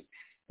me,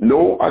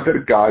 no other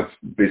gods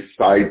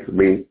besides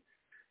me.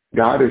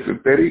 God is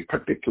very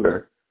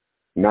particular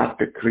not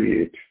to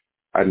create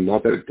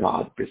another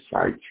God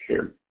besides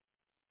him.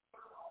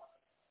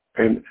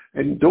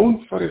 And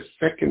don't for a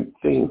second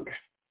think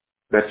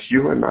that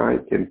you and I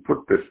can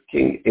put this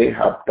King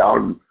Ahab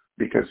down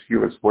because he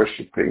was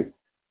worshiping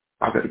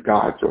other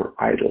gods or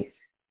idols.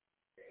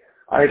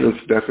 Idols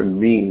doesn't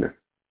mean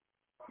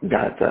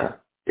that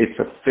it's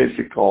a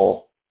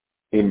physical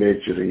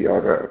imagery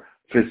or a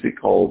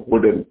physical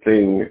wooden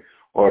thing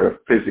or a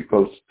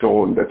physical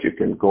stone that you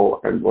can go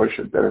and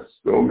worship. There are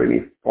so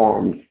many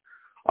forms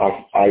of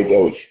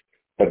idols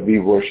that we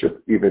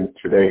worship even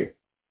today.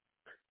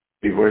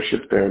 We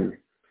worship them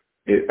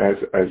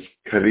as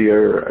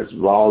career, as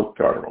wealth,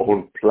 our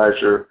own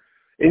pleasure.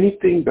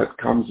 Anything that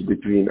comes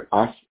between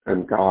us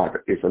and God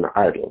is an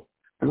idol.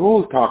 And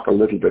we'll talk a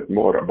little bit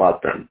more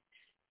about them.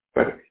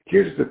 But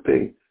here's the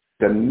thing.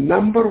 The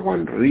number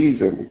one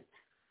reason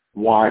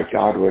why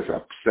God was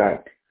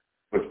upset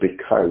was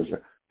because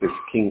this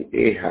King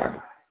Ahab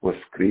was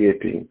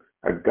creating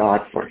a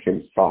God for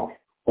himself,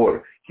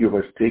 or he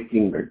was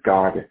taking the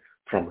God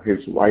from his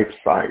wife's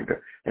side,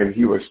 and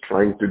he was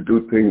trying to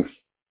do things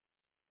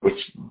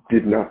which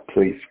did not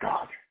please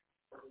God.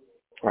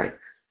 Right?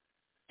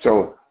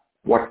 So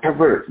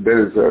whatever,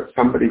 there's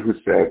somebody who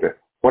said,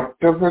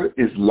 whatever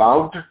is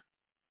loved,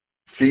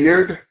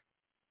 feared,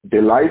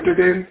 delighted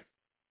in,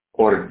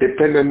 or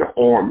dependent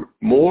on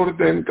more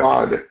than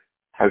God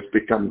has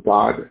become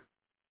God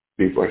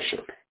we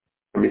worship.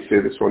 Let me say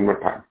this one more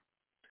time.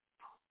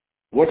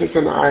 What is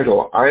an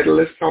idol? Idol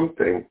is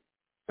something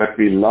that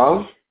we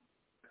love.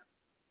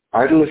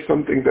 Idol is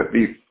something that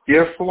we're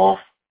fearful of.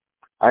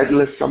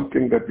 Idol is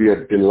something that we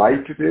are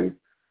delighted in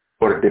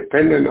or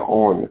dependent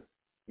on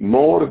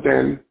more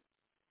than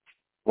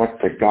what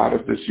the God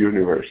of this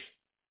universe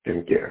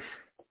can give.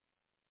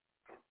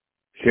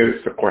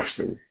 Here's the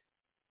question.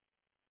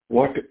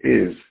 What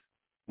is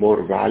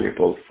more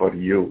valuable for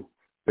you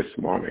this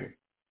morning?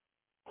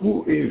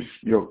 Who is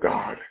your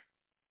God?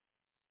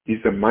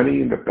 Is the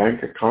money in the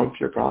bank account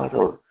your God,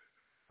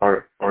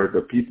 or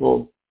the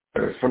people,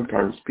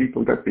 sometimes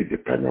people that we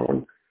depend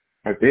on,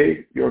 are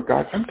they your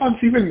God? Sometimes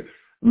even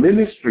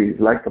ministries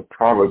like the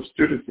Proverbs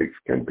 2-6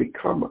 can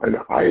become an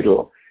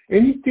idol.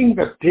 Anything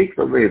that takes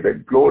away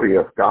the glory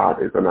of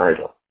God is an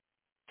idol.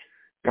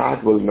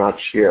 God will not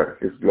share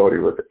his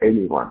glory with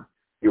anyone.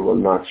 He will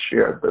not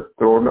share the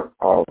throne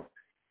of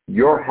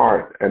your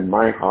heart and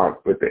my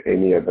heart with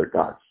any other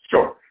God.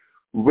 So,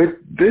 with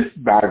this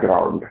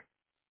background,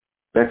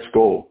 let's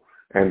go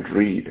and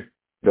read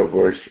the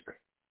verse,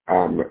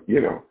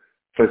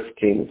 1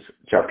 Kings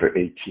chapter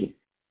 18.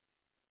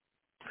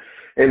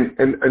 And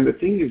the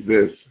thing is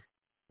this,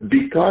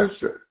 because,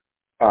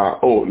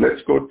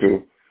 let's go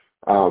to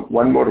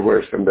one more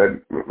verse and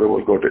then we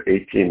will go to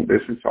 18.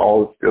 This is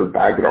all still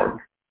background.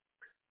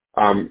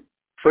 1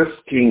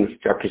 Kings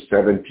chapter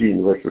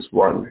 17 verses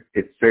 1,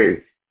 it says,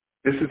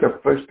 this is the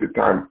first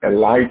time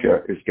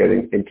Elijah is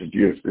getting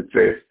introduced. It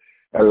says,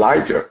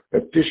 Elijah,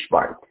 the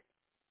Tishbite,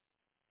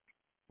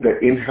 the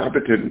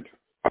inhabitant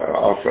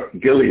of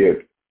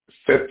Gilead,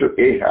 said to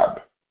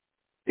Ahab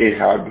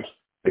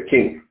the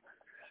king,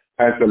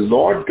 as the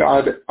Lord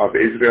God of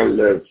Israel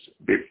lives,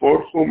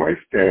 before whom I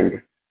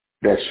stand,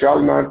 there shall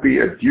not be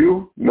a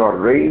dew nor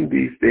rain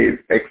these days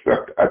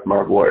except at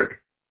my word.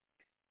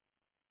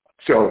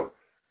 So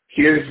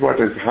here's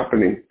what is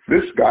happening.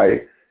 This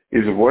guy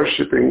is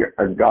worshiping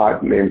a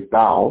god named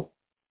Baal,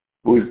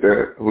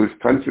 who is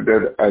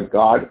considered a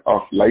god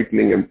of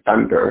lightning and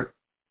thunder,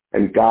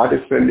 and God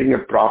is sending a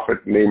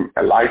prophet named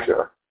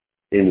Elijah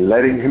in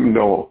letting him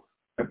know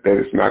that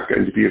there is not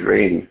going to be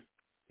rain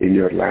in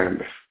your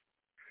land.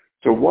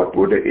 So what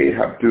would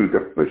Ahab do?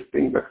 The first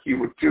thing that he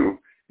would do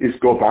is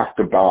go back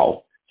to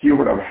Baal. He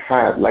would have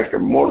had like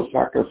more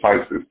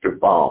sacrifices to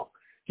Baal.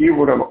 He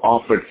would have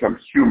offered some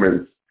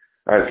humans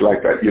as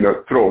like a,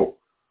 throw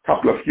a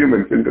couple of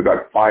humans into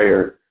that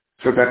fire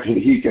so that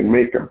he can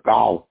make a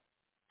Baal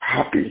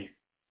happy.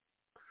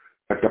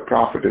 But the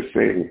prophet is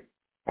saying,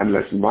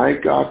 unless my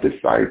God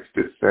decides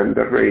to send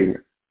the rain,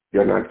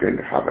 you're not going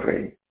to have a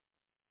rain.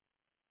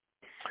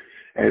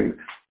 And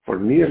for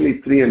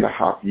nearly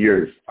 3.5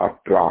 years of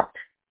drought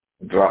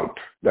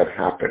that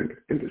happened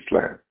in this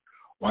land.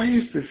 Why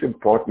is this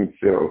important,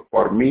 Cyril,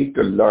 for me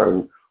to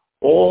learn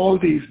all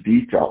these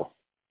details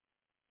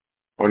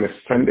on a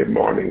Sunday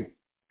morning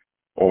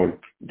on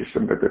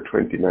December the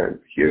 29th?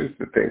 Here's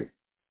the thing.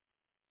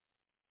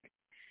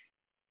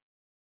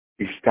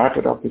 He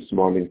started off this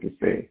morning to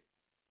say,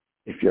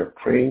 if you're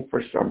praying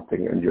for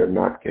something and you're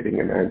not getting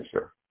an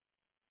answer,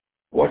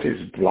 what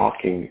is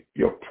blocking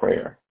your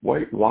prayer?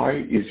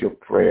 Why is your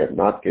prayer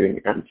not getting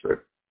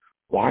answered?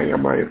 Why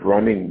am I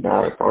running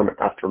marathon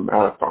after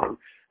marathon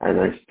and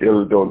I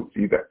still don't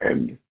see the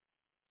end?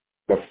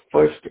 The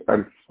first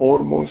and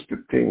foremost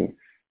thing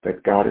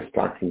that God is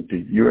talking to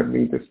you and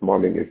me this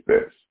morning is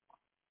this.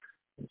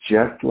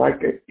 Just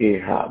like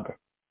Ahab,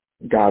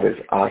 God is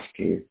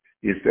asking,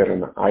 is there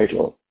an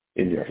idol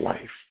in your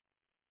life?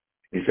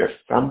 Is there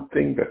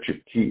something that you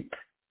keep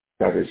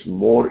that is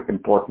more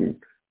important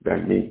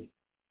than me?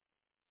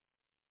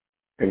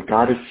 And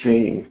God is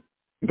saying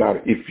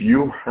that if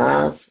you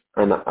have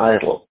an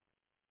idol,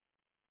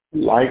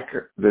 like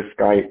this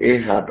guy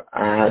Ahab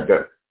had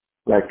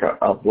like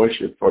a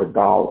worship for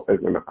Baal as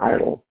an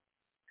idol,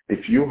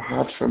 if you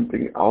have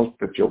something else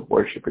that you're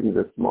worshiping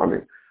this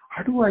morning,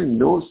 how do I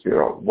know,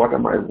 Cyril, what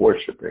am I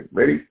worshiping?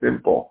 Very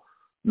simple.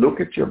 Look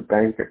at your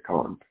bank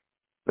account.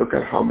 Look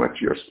at how much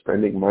you're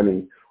spending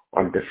money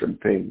on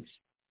different things.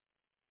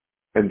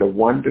 And the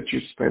one that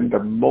you spend the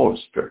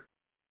most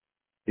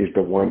is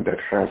the one that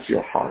has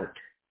your heart,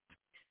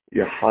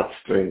 your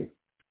heartstring.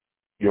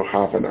 You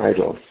have an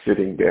idol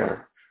sitting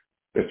there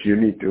that you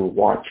need to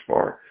watch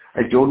for.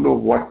 I don't know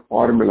what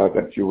formula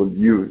that you will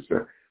use,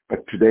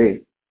 but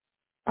today,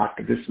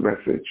 after this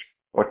message,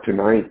 or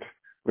tonight,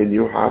 when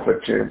you have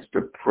a chance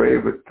to pray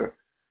with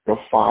the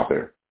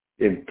Father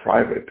in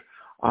private,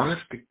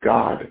 ask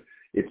God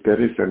if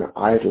there is an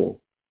idol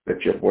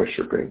that you're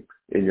worshiping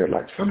in your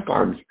life.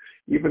 Sometimes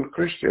even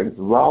Christians,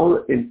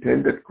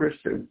 well-intended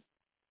Christians,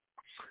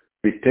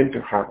 we tend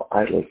to have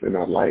idols in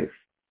our life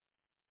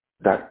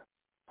that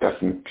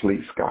doesn't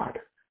please God.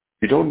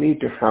 You don't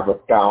need to have a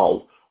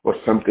Baal or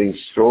something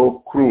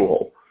so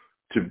cruel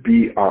to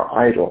be our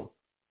idol.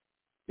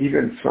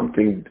 Even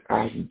something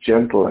as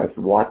gentle as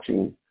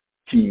watching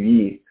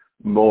TV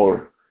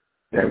more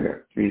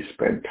than we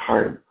spend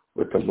time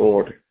with the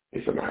Lord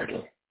is an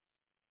idol.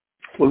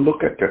 We'll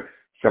look at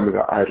some of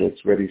the idols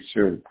very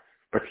soon.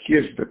 But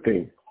here's the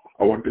thing.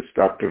 I want to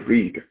start to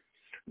read.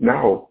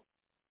 Now,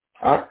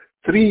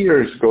 3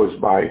 years goes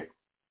by,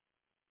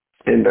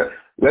 and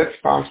let's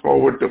fast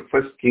forward to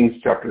 1 Kings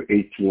chapter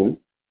 18.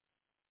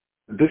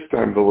 This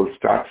time we will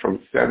start from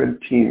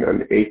 17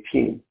 and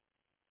 18.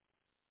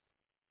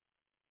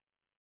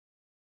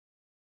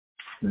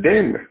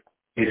 Then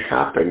it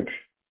happened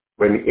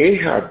when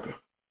Ahab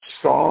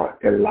saw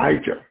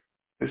Elijah.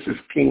 This is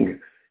King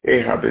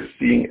Ahab is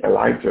seeing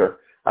Elijah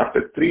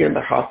after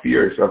 3.5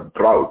 years of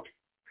drought.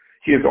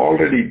 He has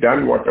already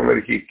done whatever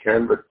he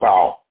can with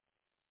Baal.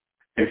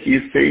 And he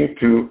is saying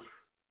to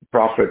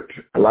Prophet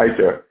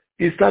Elijah,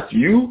 is that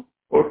you,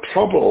 O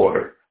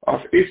troubler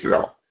of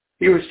Israel?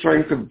 He was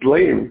trying to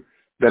blame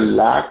the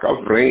lack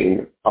of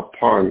rain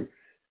upon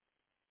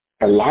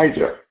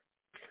Elijah.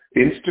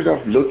 Instead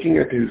of looking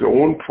at his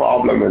own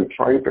problem and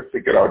trying to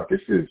figure out,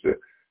 this is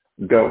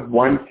the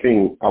one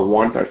thing I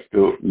want us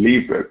to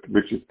leave with,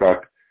 which is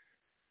that,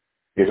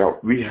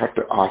 we have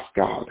to ask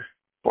God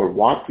for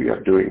what we are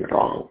doing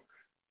wrong.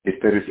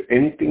 If there is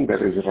anything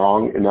that is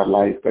wrong in our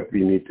life that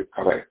we need to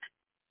correct.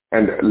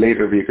 And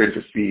later we're going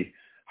to see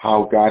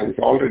how God has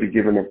already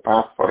given a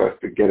path for us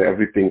to get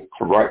everything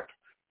correct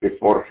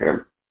before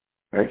him.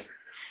 Right?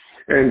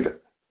 And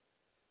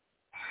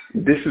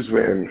this is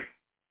when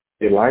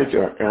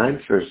Elijah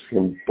answers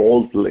him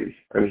boldly.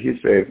 And he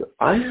says,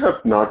 I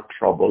have not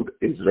troubled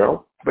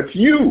Israel, but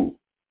you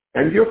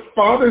and your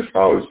father's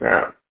house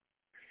have,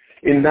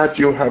 in that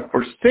you have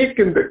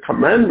forsaken the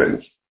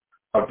commandments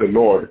of the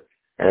Lord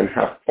and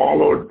have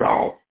followed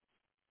Baal.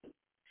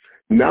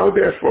 Now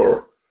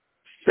therefore,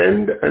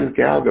 send and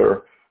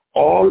gather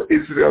all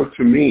Israel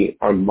to me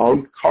on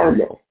Mount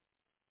Carmel,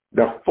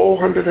 the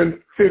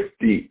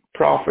 450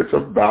 prophets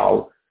of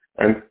Baal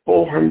and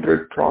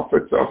 400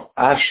 prophets of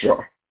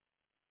Asherah,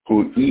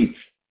 who eat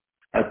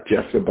at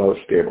Jezebel's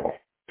table.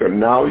 So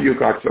now you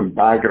got some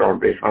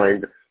background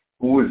behind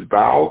who is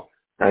Baal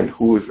and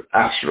who is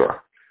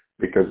Asherah,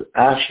 because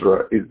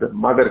Asherah is the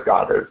mother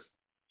goddess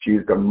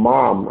She's the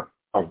mom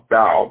of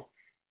Baal,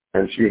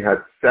 and she had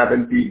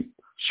 70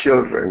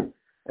 children,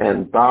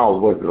 and Baal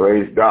was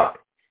raised up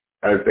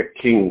as the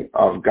king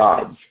of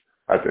gods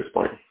at this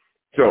point.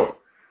 So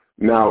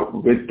now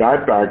with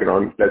that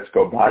background, let's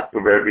go back to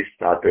where we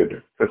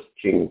started, 1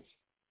 Kings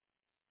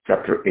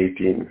chapter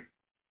 18,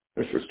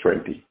 verses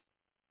 20.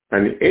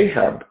 And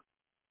Ahab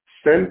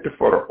sent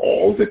for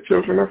all the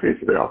children of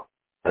Israel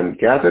and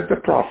gathered the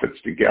prophets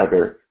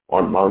together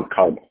on Mount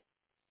Carmel.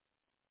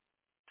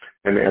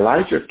 And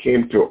Elijah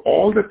came to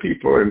all the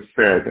people and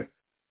said,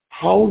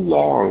 how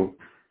long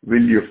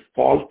will you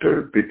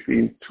falter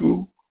between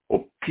two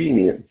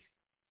opinions?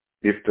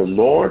 If the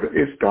Lord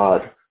is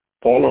God,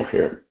 follow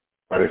him.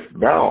 But if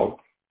Baal,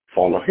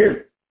 follow him.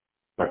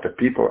 But the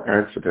people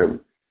answered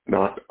him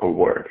not a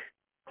word.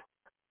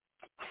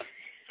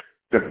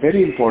 The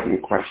very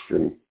important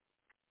question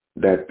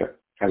that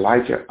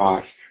Elijah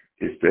asked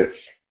is this: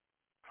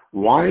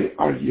 why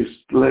are you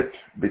split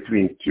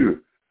between two?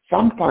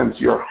 Sometimes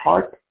you're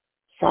hot,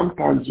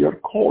 sometimes you're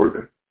cold.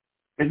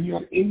 When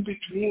you're in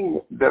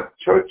between the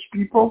church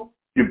people,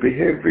 you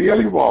behave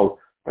really well.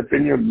 But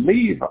when you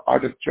leave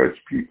other church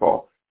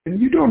people, and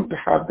you don't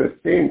have the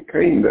same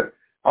kind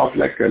of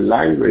like a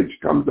language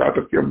comes out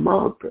of your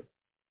mouth.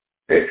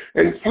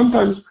 And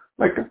sometimes,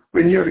 like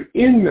when you're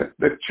in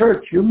the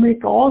church, you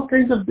make all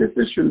kinds of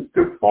decisions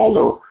to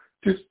follow,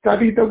 to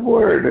study the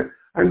word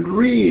and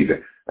read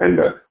and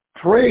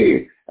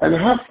pray and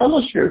have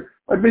fellowship.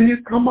 But when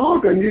you come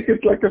out and you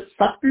get like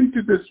sucked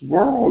into this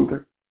world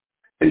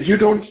and you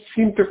don't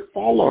seem to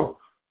follow,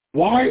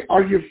 why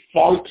are you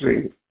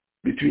faltering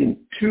between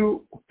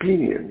two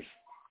opinions?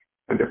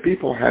 And the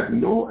people had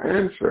no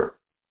answer.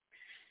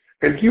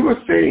 And he was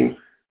saying,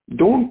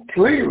 don't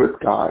play with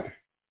God,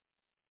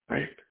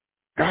 right?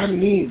 God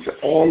needs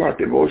all our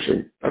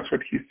devotion. That's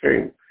what he's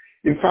saying.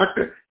 In fact,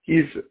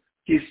 he's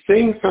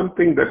saying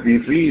something that we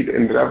read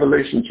in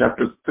Revelation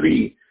chapter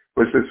 3,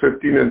 verses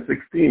 15 and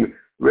 16,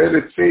 where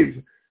it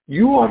says,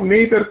 you are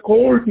neither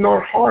cold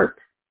nor hot.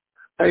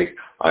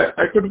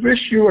 I could wish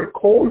you were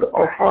cold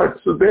or hot.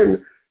 So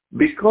then,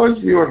 because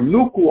you are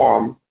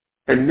lukewarm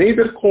and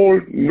neither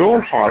cold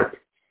nor hot,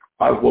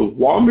 I will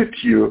vomit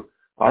you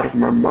out of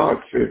my mouth,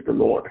 says the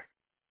Lord.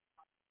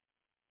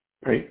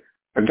 Right?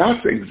 And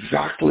that's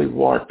exactly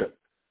what,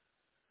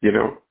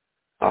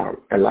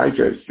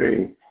 Elijah is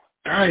saying.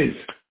 Guys,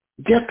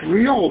 get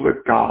real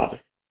with God.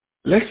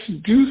 Let's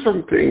do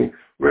something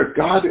where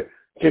God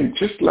can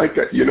just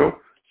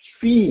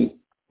see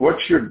what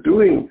you're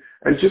doing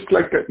and just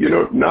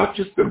not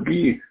just to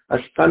be a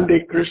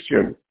Sunday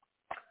Christian.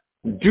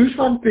 Do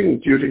something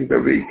during the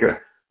week.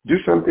 Do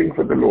something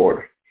for the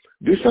Lord.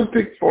 Do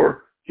something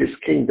for his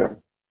kingdom.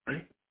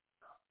 Right?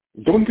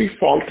 Don't be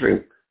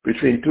faltering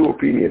between two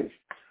opinions.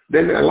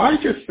 Then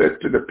Elijah said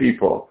to the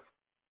people,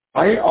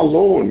 I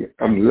alone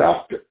am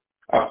left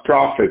a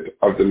prophet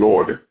of the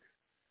Lord,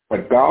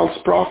 but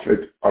Baal's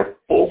prophets are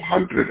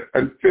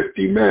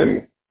 450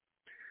 men.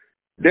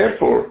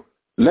 Therefore,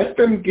 let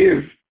them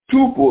give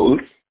 2 bulls,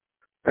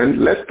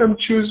 and let them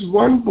choose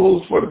 1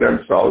 bull for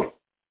themselves,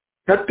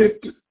 cut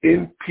it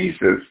in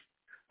pieces,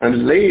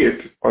 and lay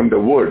it on the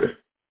wood,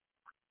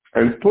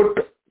 and put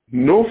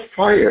no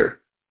fire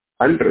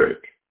under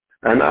it.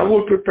 And I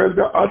will prepare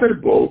the other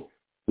bull,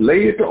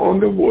 lay it on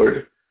the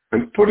wood,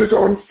 and put it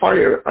on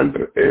fire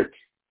under it.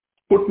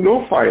 Put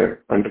no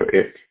fire under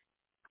it.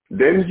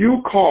 Then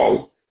you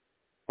call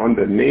on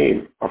the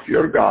name of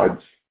your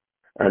gods,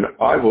 and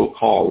I will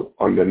call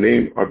on the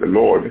name of the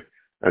Lord,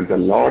 and the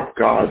Lord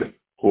God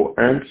who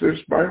answers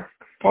by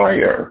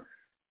fire,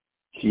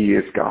 he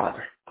is God.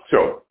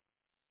 So,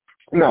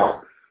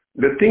 now,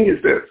 the thing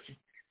is this.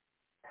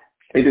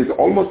 It is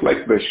almost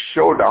like the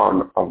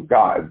showdown of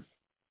gods.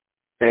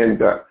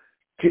 And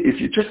if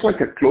you just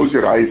close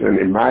your eyes and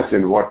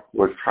imagine what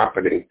was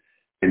happening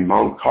in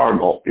Mount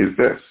Carmel is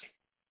this.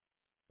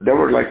 There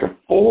were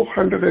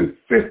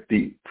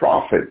 450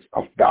 prophets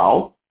of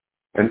Baal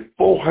and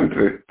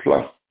 400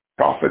 plus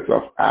prophets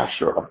of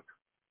Asherah.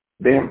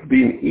 They have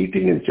been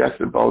eating in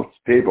Jezebel's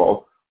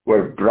table,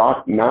 were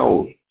brought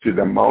now to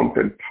the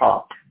mountain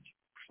top,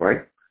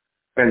 right?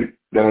 And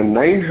there are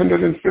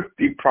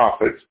 950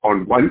 prophets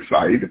on one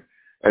side,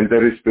 and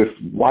there is this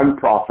one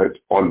prophet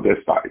on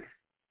this side.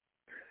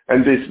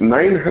 And these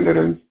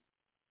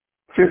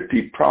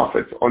 950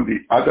 prophets on the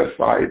other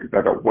side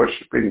that are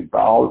worshiping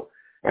Baal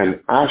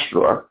and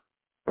Asherah,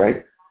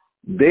 right?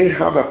 They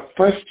have a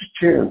first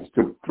chance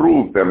to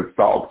prove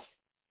themselves.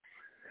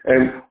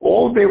 And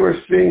all they were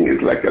saying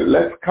is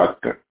let's cut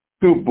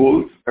 2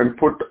 bulls and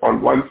put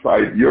on one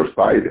side your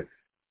side,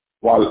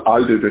 while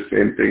I'll do the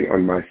same thing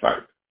on my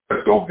side.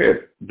 But go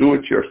ahead, do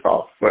it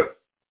yourself first,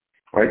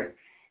 right?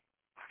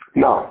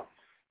 Now,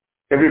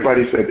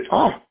 everybody said,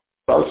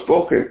 well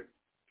spoken.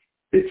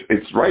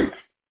 It's right.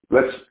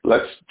 Let's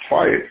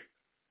try it.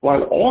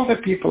 While all the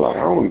people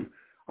around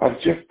are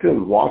just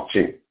still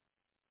watching.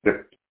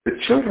 The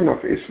children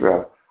of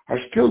Israel are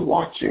still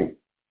watching.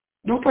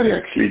 Nobody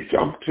actually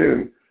jumped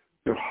in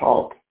to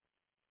help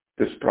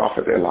this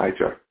prophet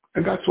Elijah.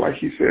 And that's why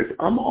he says,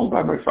 I'm all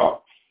by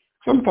myself.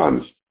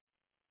 Sometimes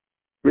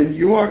when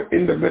you are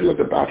in the middle of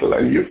the battle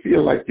and you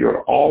feel like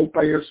you're all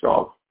by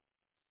yourself,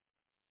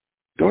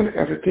 don't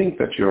ever think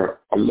that you're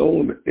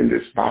alone in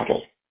this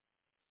battle,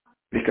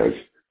 because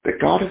the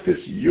God of this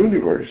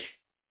universe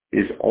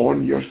is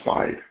on your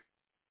side.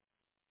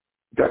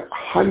 That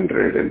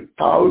 100 and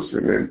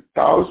 1,000 and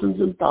thousands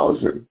and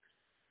thousands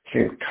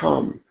can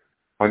come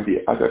on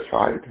the other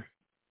side.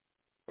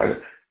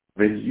 But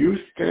when you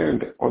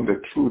stand on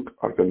the truth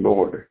of the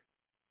Lord,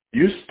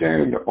 you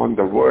stand on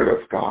the Word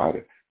of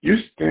God, you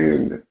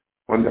stand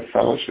on the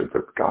fellowship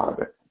of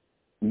God,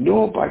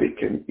 nobody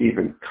can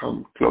even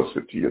come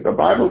closer to you. The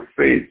Bible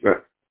says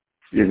that,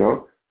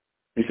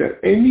 is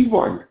there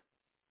anyone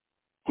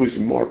who's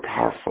more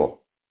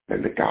powerful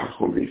than the God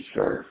whom we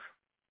serve?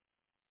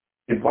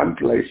 In one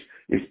place,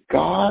 if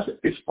God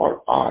is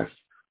for us,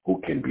 who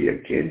can be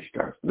against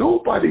us?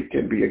 Nobody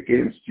can be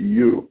against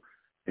you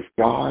if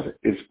God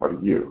is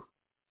for you,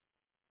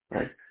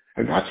 right?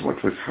 And that's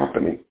what was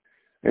happening.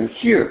 And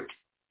here,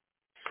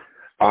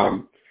 they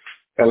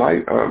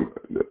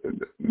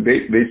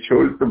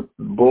chose the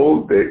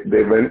bull.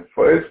 They went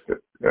first.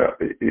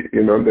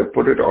 They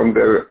put it on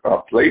their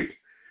plate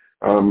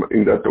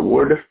in the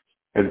wood,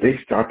 and they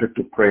started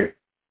to pray.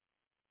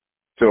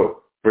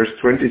 So verse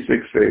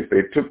 26 says,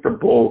 they took the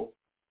bull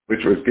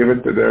which was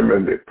given to them,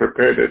 and they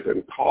prepared it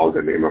and called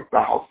the name of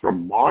Baal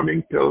from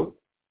morning till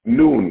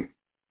noon,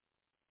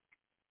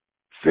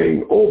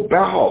 saying, "O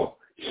Baal,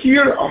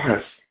 hear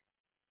us."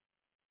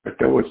 But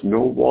there was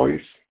no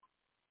voice.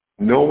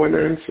 No one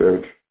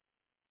answered.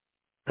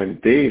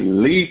 And they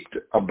leaped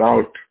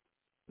about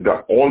the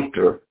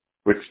altar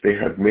which they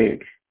had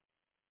made.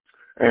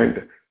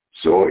 And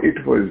so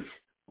it was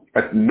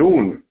at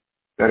noon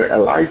that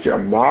Elijah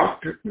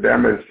mocked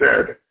them and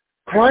said,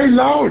 "Cry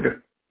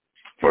loud,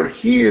 for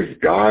he is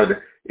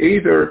God.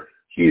 Either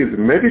he is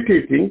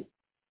meditating,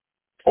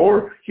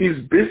 or he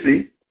is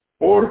busy,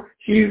 or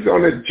he is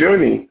on a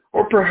journey,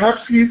 or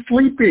perhaps he is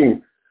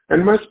sleeping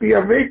and must be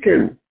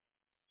awakened."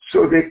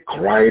 So they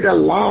cried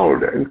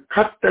aloud and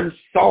cut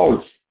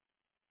themselves,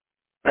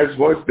 as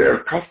was their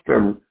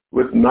custom,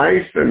 with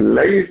knives and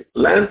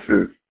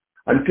lances,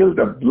 until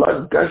the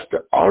blood gushed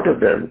out of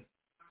them.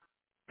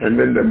 And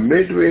when the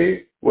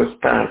midway was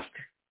past,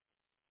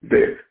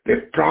 they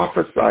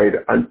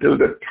prophesied until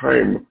the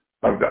time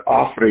of the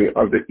offering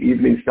of the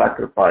evening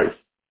sacrifice.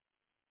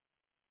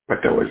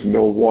 But there was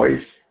no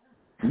voice,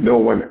 no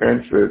one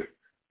answered,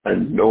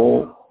 and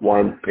no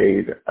one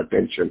paid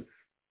attention.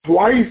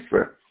 Twice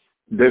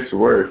this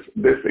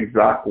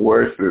exact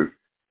verses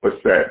was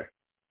said.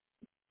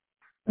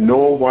 No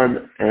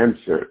one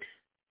answered.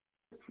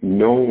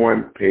 No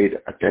one paid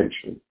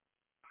attention.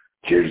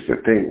 Here's the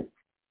thing.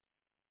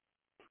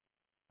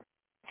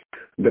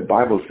 The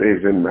Bible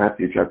says in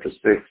Matthew chapter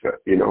 6,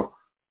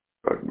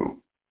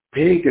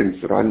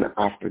 pagans run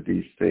after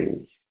these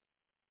things.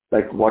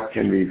 Like, what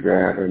can we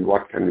wear and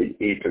what can we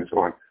eat and so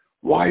on.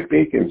 Why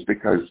pagans?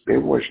 Because they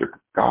worship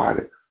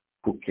God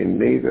who can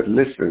neither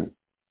listen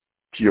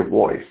to your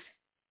voice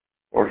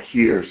or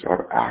hears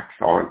or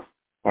acts on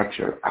what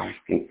you're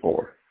asking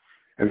for.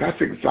 And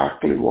that's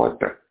exactly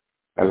what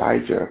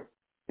Elijah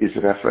is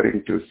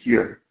referring to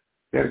here.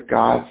 Their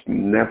gods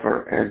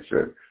never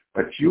answer,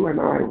 but you and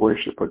I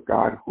worship a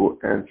God who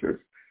answers.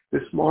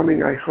 This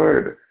morning I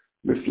heard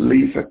Miss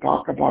Lisa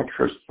talk about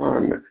her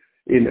son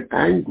in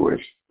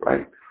anguish,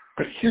 right?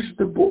 But here's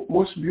the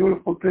most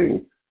beautiful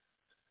thing.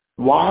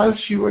 While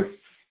she was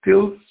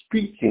still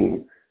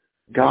speaking,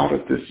 God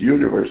of this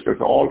universe has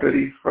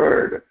already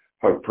heard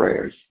her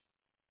prayers.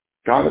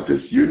 God of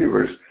this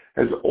universe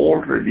has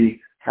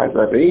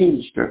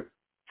arranged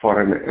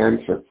for an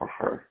answer for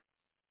her.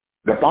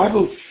 The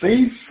Bible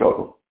says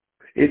so.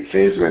 It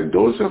says when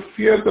those who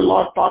fear the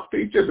Lord talk to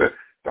each other,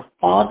 the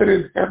Father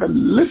in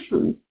heaven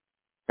listens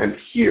and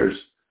hears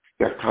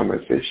their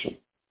conversation.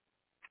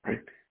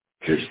 Right?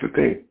 Here's the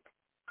thing.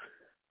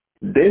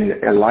 Then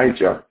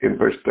Elijah, in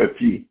verse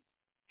 30,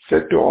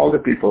 said to all the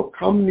people,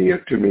 "Come near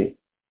to me."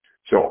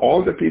 So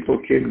all the people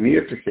came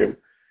near to him,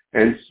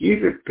 and he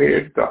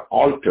repaired the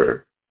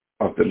altar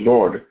of the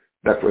Lord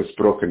that was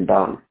broken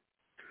down.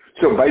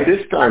 So by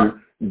this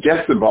time,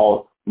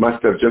 Jezebel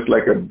must have just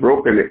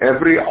broken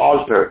every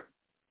altar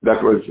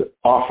that was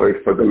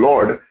offered for the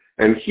Lord.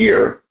 And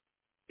here,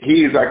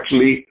 he is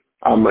actually,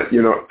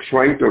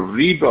 trying to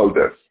rebuild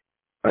this,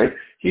 right?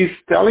 He's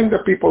telling the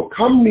people,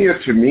 "Come near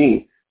to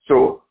me."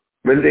 So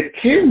when they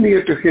came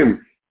near to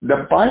him,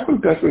 the Bible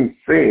doesn't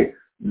say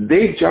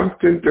they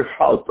jumped in to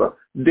help.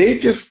 They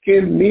just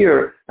came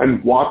near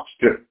and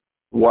watched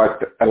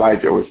what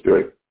Elijah was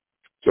doing.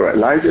 So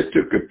Elijah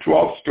took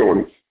 12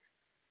 stones,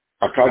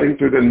 according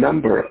to the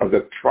number of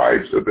the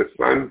tribes of the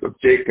sons of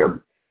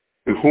Jacob,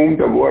 to whom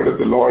the word of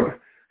the Lord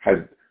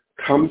had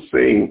come,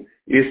 saying,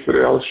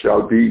 "Israel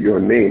shall be your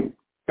name."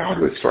 God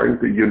was trying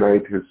to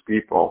unite his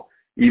people,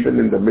 even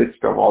in the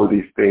midst of all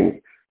these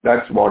things.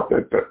 That's what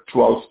the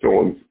 12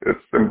 stones is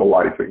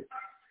symbolizing.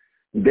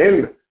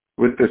 Then,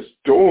 with the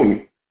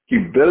stone, he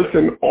built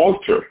an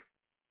altar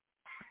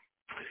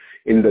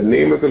in the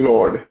name of the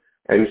Lord,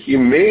 and he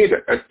made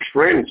a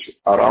trench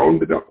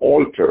around the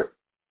altar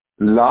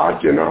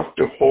large enough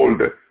to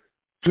hold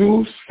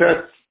 2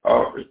 sets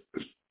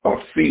of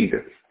seed.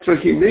 So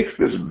he makes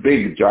this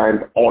big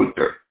giant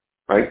altar,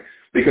 right?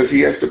 Because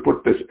he has to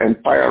put this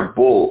entire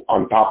bowl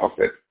on top of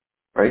it,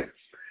 right?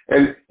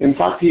 And in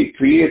fact, he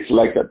creates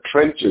like a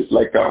trenches,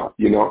 like a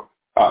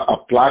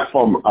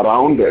platform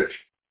around it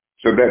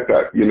so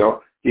that,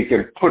 he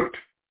can put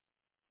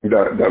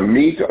the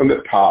meat on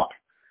the top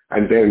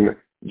and then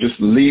just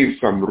leave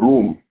some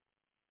room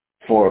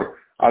for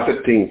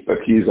other things that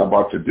he's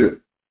about to do,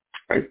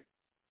 right?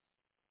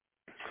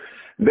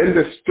 Then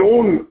the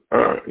stone,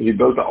 he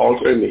built the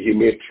altar and he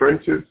made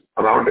trenches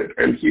around it,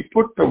 and he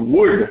put the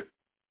wood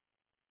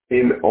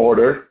in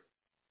order,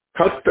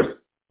 cut the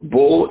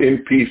bowl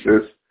in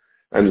pieces,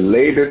 and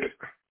laid it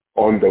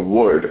on the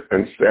wood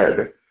and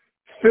said,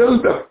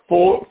 fill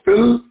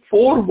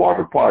 4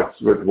 water pots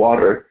with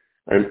water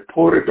and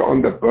pour it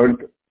on the burnt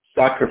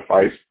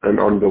sacrifice and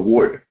on the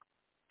wood.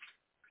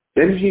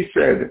 Then he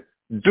said,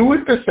 do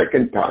it the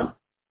second time.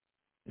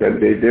 Then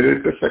they did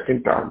it the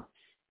second time.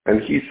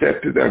 And he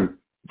said to them,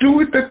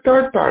 do it the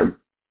third time.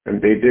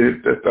 And they did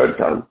it the third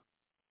time.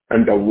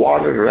 And the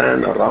water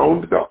ran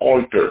around the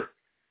altar.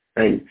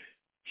 And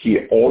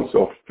he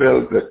also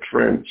filled the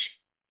trench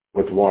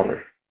with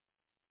water.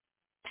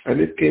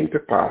 And it came to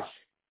pass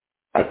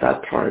at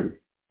that time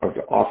of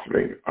the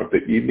offering of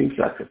the evening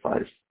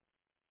sacrifice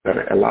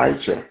that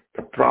Elijah,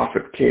 the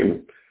prophet,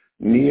 came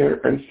near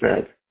and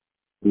said,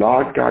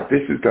 Lord God,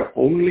 this is the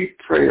only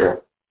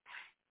prayer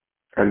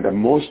and the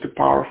most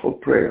powerful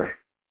prayer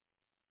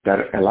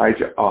that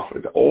Elijah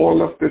offered.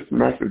 All of this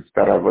message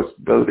that I was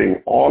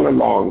building all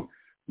along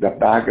the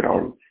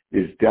background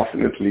is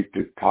definitely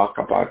to talk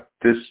about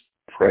this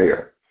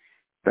prayer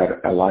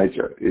that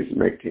Elijah is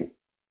making.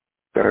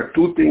 There are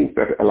 2 things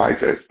that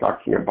Elijah is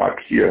talking about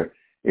here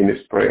in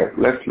his prayer.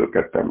 Let's look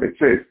at them. It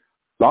says,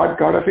 Lord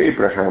God of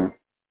Abraham,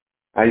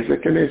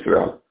 Isaac, and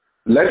Israel,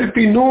 let it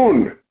be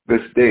known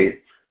this day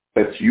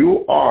that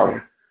you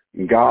are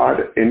God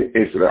in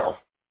Israel,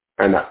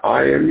 and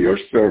I am your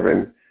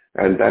servant,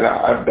 and that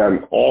I have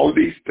done all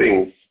these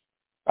things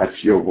at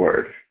your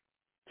word.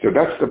 So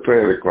that's the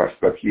prayer request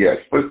that he has.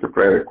 First, the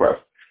prayer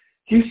request.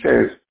 He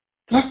says,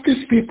 let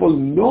these people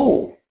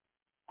know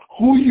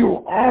who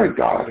you are,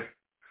 God.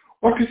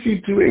 What is he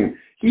doing?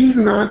 He's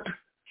not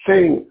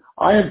saying,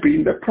 I have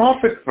been the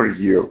prophet for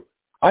you.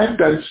 I have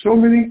done so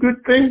many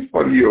good things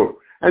for you,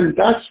 and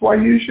that's why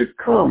you should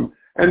come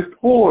and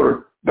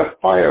pour the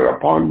fire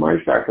upon my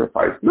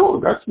sacrifice. No,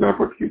 that's not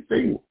what he's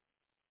saying.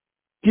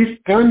 He's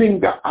turning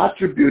the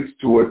attributes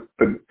towards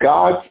the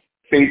God's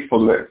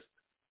faithfulness.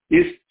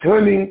 He's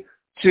turning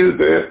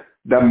to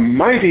the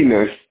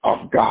mightiness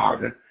of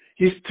God.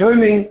 He's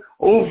turning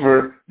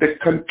over the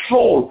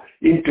control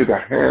into the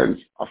hands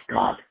of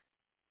God.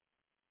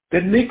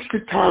 The next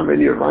time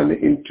when you run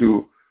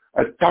into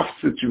a tough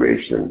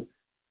situation,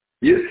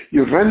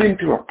 you run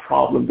into a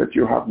problem that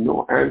you have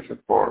no answer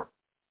for,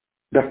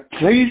 the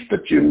place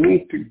that you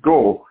need to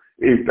go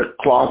is the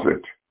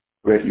closet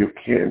where you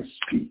can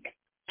speak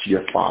to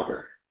your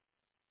Father.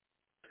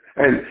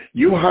 And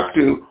you have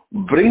to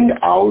bring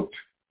out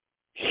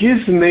his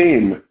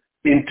name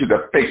into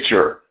the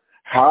picture.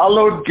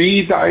 Hallowed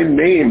be thy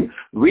name.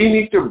 We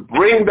need to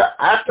bring the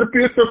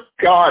attributes of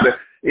God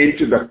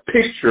into the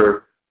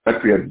picture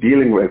that we are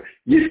dealing with.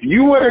 If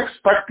you are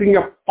expecting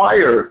a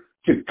fire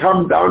to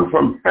come down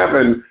from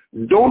heaven,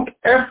 don't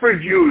ever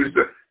use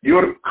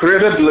your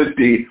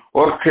credibility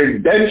or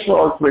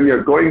credentials when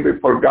you're going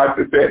before God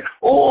to say,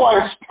 oh,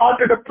 I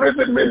started a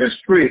prison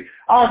ministry.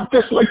 I'd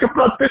just like to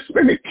brought this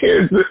many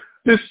kids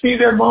to see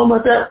their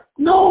mama there.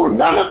 No,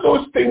 none of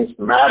those things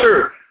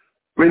matter.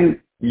 When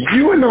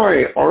you and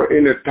I are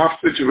in a tough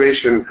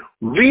situation,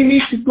 we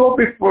need to go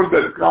before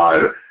the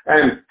God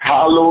and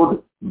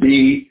hallowed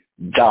be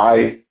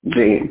thy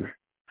name.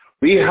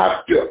 We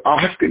have to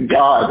ask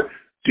God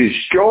to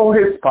show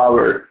his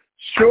power,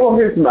 show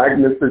his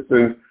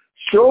magnificence,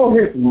 show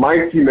his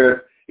mightiness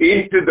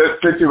into the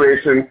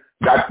situation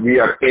that we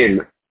are in.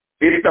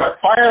 If the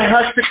fire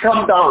has to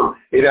come down,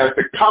 it has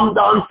to come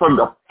down from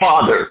the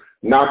Father,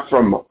 not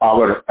from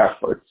our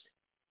efforts.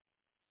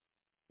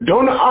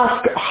 Don't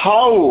ask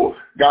how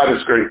God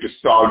is going to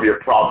solve your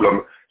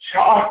problem.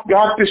 Ask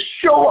God to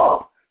show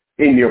up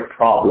in your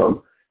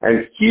problem,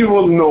 and he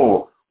will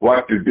know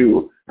what to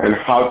do and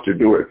how to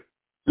do it.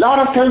 A lot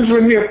of times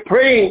when we are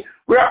praying,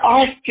 we're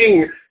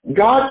asking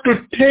God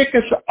to take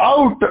us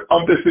out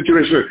of the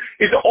situation.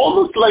 It's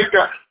almost like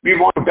we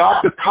want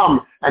God to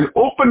come and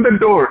open the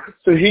door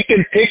so he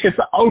can take us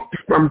out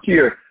from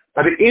here.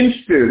 But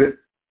instead,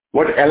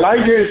 what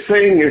Elijah is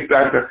saying is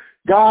that,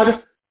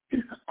 God,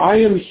 I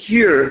am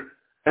here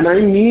and I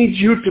need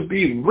you to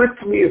be with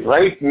me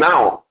right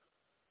now.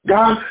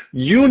 God,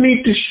 you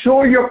need to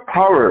show your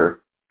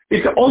power.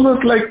 It's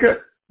almost like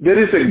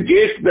there is a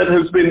gate that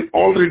has been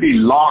already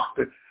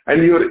locked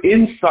and you're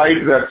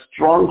inside that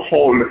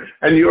stronghold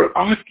and you're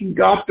asking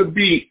God to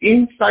be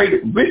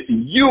inside with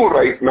you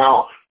right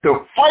now to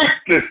fight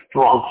this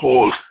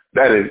stronghold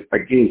that is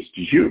against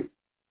you.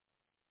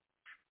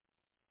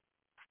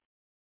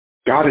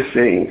 God is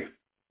saying,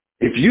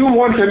 If you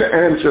want an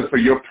answer for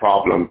your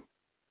problem,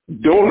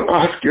 don't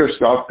ask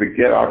yourself to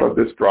get out of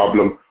this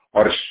problem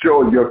or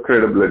show your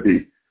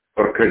credibility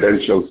or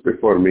credentials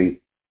before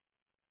me.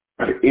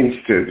 But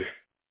instead,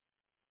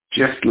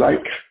 just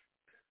like,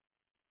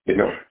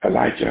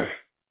 Elijah,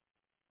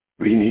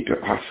 we need to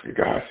ask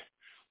God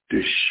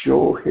to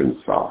show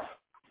himself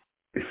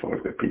before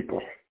the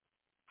people.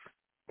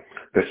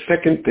 The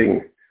second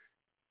thing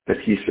that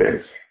he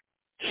says,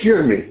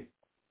 hear me.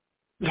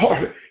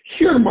 Lord,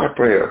 hear my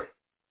prayer,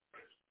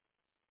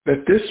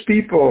 that this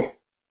people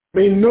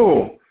may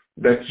know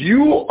that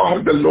you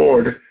are the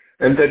Lord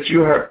and that you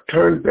have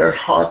turned their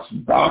hearts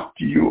back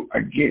to you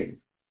again.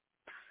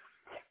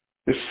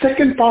 The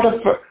second part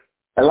of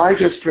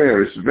Elijah's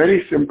prayer is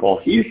very simple.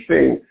 He's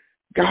saying,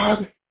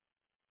 God,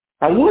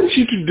 I want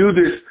you to do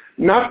this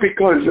not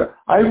because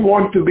I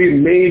want to be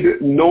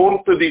made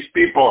known to these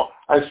people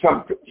as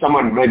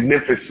someone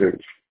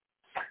magnificent.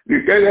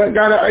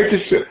 God, I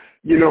just,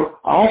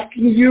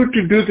 asking you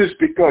to do this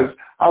because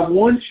I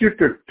want you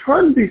to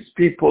turn these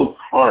people's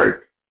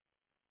heart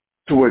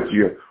towards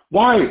you.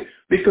 Why?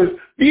 Because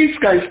these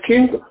guys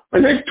came,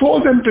 when I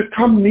told them to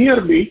come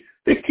near me,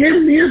 they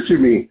came near to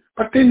me,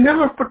 but they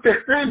never put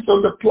their hands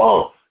on the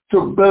plow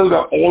to build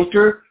an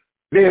altar.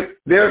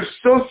 They're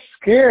so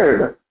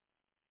scared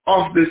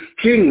of this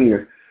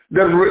king.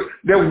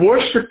 They're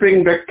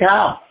worshiping the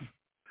calf.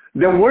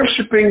 They're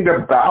worshiping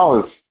the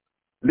Baals.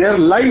 Their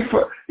life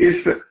is,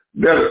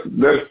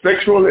 their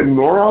sexual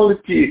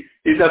immorality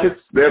is at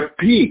their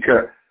peak.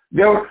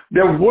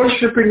 They're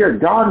worshiping a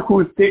God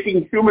who is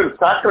taking human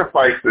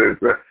sacrifices.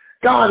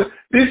 God,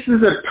 this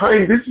is a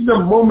time, this is a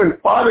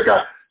moment, Father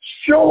God,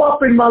 show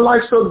up in my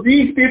life so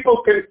these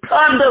people can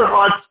turn their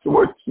hearts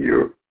towards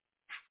you.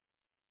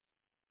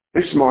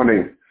 This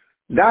morning,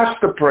 that's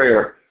the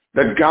prayer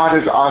that God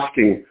is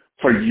asking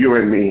for you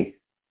and me.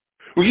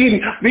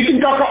 We can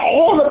talk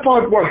all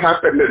about what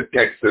happened in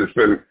Texas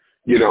and,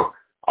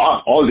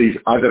 all these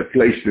other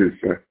places.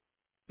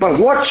 But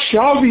what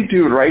shall we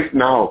do right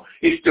now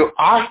is to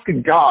ask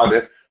God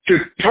to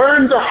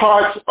turn the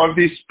hearts of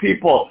these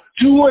people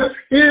towards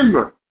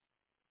him.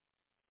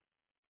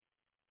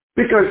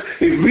 Because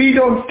if we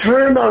don't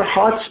turn our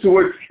hearts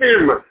towards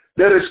him,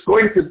 there is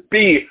going to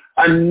be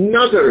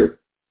another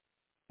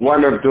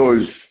one of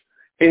those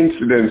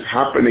incidents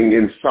happening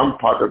in some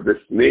part of this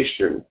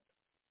nation.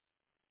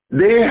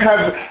 They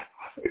have,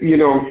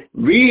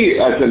 we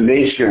as a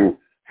nation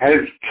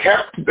has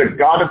kept the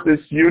God of this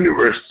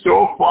universe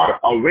so far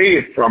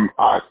away from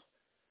us.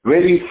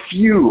 Very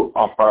few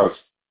of us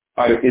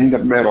are in the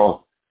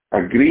middle,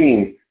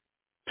 agreeing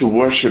to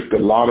worship the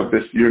Lord of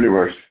this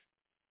universe.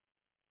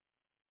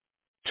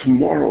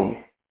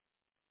 Tomorrow,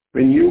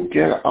 when you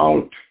get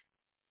out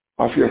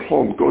of your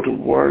home, go to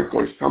work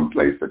or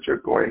someplace that you're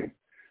going,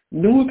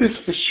 know this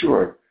for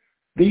sure.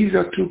 These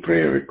are two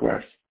prayer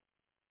requests.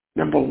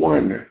 Number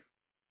one,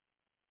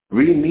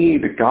 we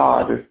need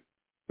God's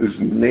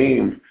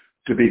name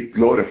to be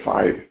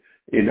glorified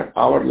in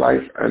our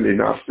life and in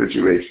our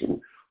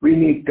situation. We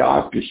need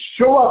God to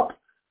show up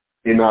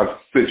in our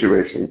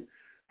situation.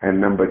 And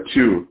number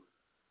two,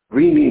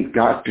 we need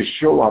God to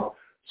show up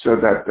so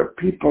that the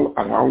people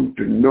around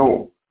to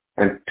know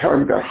and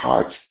turn their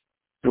hearts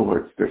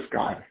towards this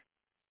God.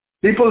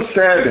 People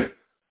said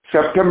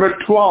September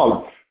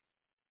 12th,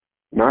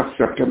 not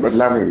September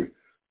 11th.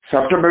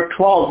 September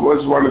 12th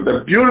was one of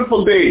the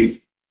beautiful days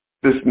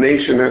this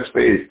nation has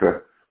faced.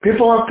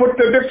 People have put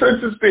their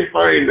differences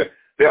behind.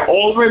 They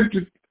all went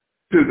to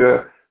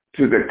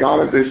the God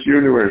of this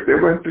universe. They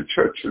went to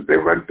churches. They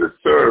went to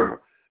serve.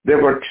 They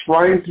were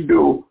trying to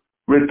do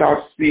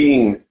without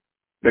seeing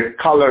the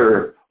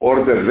color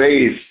or the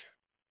race.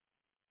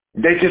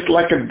 They just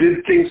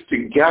did things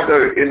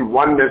together in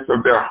oneness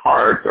of their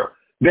heart.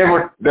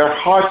 Their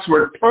hearts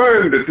were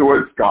turned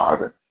towards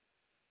God.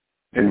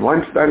 And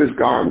once that is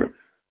gone,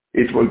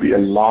 it will be a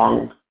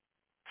long,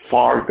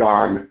 far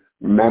gone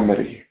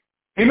memory.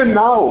 Even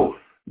now,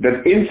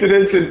 the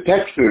incidents in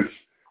Texas,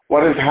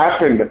 what has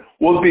happened,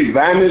 will be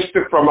vanished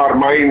from our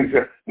minds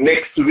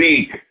next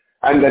week.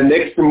 And the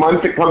next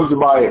month comes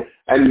by,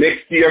 and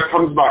next year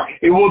comes by.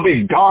 It will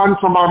be gone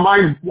from our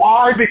minds.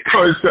 Why?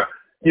 Because,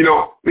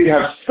 we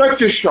have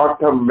such a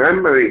short-term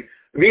memory.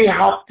 We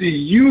have to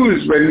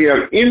use, when we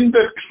are in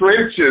the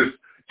trenches,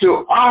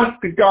 to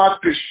ask God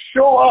to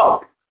show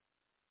up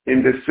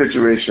in this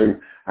situation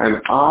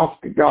and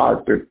ask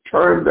God to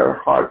turn their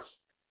hearts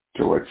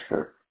towards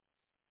him.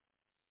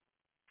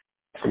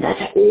 And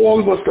that's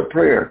all was the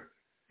prayer.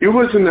 It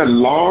wasn't a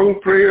long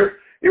prayer.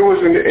 It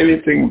wasn't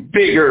anything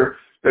bigger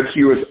that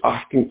he was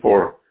asking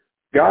for.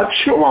 God,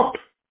 show up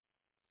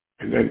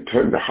and then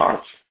turn the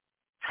hearts.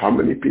 How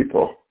many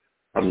people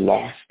are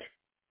lost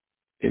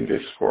in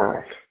this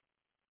world?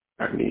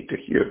 I need to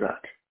hear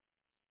that.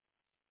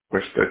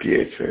 Verse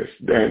 38 says,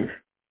 then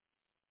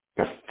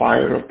the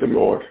fire of the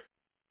Lord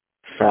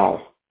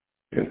fell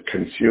and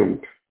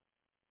consumed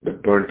the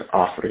burnt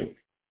offering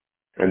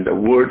and the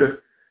wood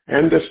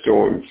and the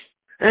stones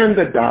and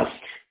the dust,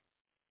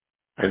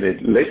 and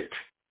it licked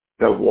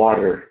the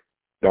water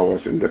that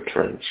was in the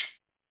trench.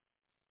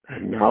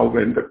 And now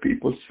when the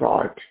people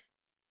saw it,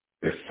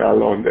 they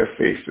fell on their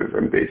faces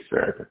and they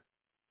said,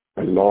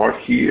 the Lord,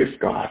 He is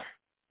God.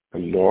 The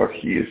Lord,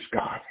 He is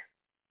God.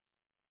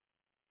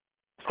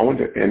 I want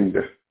to end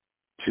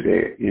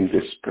today in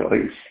this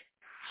place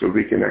so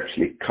we can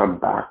actually come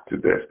back to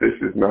this. This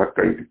is not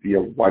going to be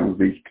a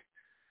 1-week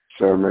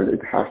sermon.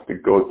 It has to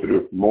go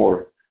through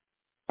more.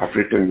 I've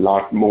written a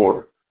lot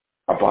more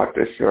about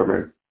this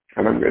sermon,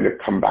 and I'm going to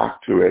come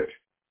back to it.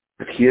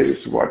 But here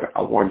is what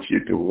I want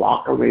you to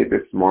walk away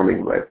this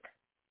morning with.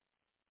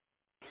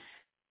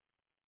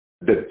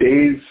 The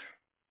days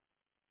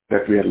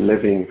that we are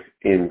living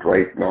in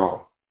right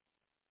now,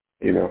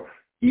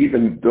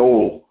 even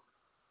though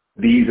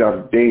these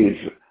are days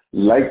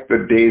like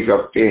the days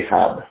of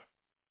Ahab,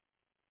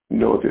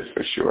 know this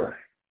for sure.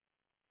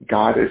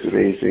 God is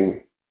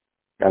raising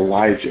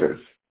Elijahs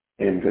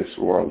in this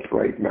world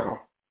right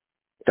now.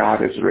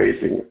 God is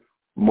raising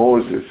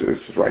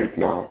Moseses right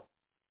now.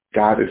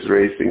 God is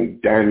raising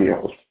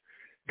Daniels.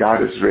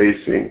 God is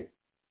raising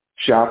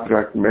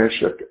Shadrach,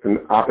 Meshach, and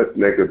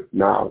Abednego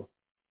now.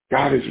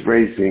 God is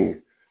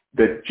raising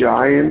the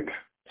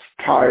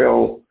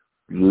giant-style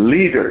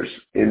leaders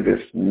in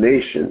this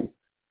nation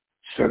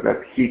so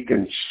that He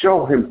can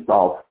show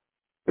Himself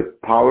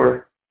with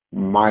power,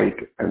 might,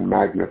 and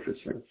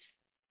magnificence.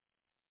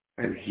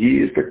 And He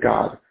is the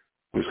God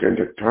who's going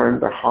to turn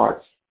the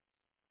hearts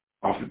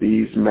of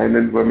these men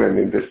and women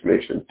in this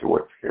nation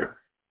towards Him.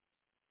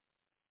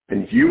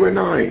 And you and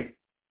I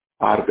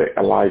are the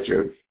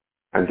Elijahs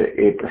and the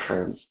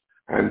Abrahams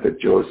and the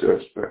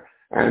Josephs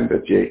and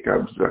the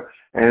Jacobs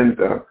and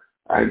the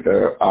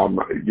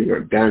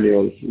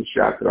Daniels,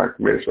 Shadrach,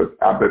 Meshach,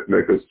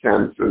 Abednego,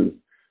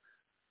 Samson.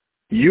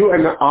 You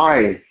and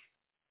I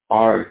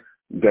are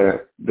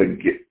the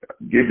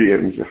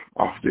Gibeons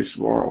of this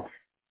world.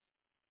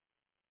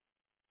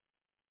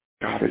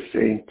 God is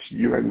saying to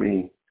you and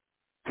me,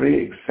 pray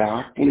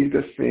exactly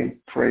the same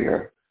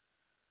prayer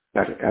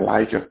that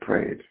Elijah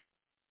prayed,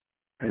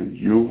 and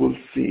you will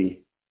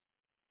see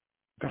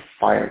the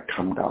fire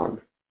come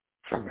down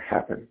from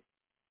heaven.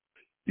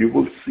 You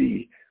will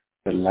see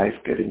the life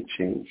getting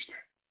changed.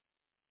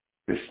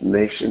 This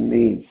nation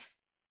needs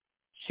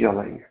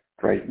healing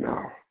right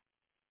now.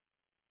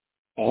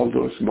 All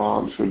those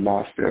moms who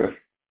lost their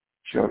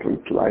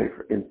children's life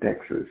in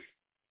Texas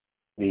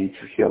needs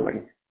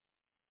healing.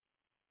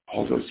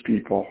 All those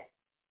people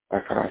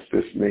across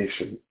this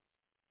nation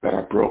that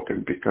are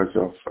broken because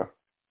of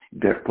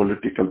their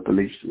political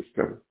belief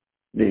system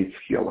needs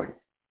healing.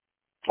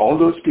 All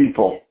those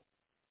people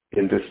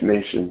in this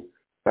nation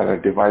that are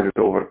divided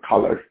over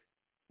color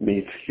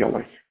needs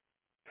healing.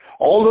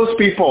 All those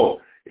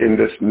people in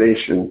this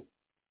nation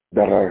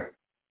that are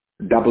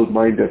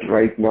double-minded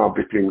right now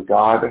between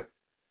God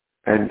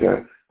and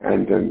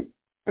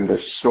the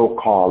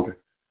so-called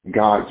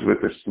gods with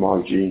a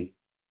small g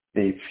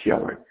needs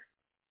healing.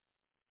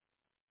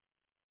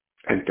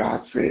 And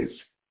God says,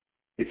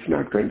 it's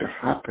not going to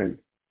happen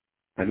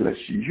unless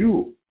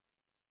you,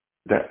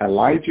 the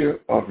Elijah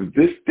of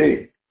this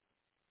day,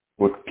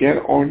 would get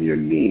on your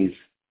knees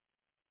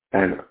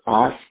and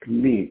ask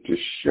me to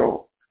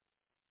show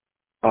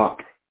up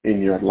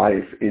in your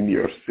life, in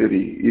your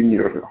city, in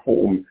your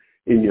home,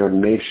 in your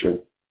nation.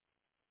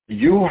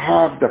 You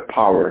have the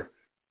power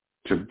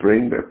to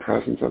bring the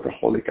presence of the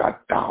Holy God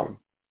down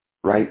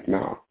right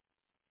now,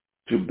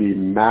 to be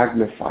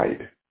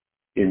magnified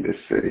in the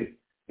city.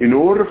 In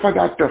order for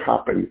that to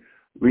happen,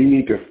 we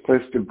need to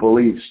first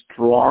believe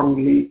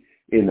strongly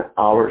in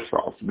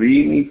ourselves.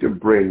 We need to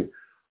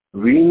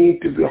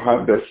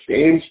have the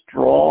same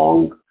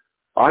strong,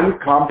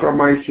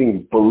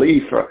 uncompromising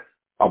belief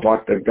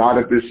about the God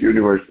of this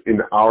universe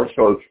in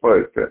ourselves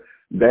first,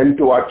 then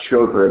to our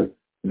children,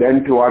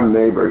 then to our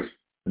neighbors,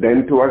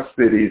 then to our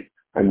cities,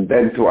 and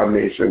then to our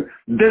nation.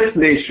 This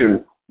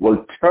nation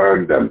will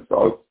turn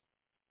themselves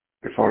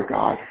before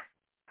God.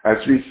 As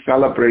we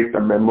celebrate the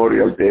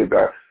Memorial Day,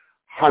 the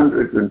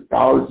hundreds and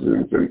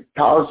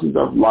thousands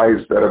of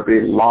lives that are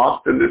being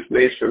lost in this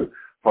nation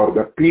for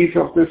the peace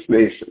of this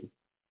nation,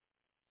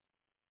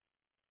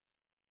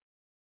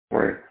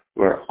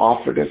 were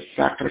offered as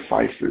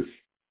sacrifices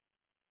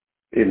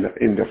in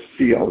the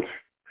field,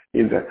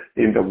 in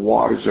the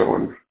war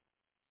zone.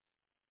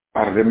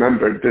 I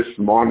remember this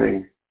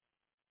morning,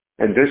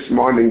 and this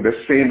morning,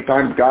 the same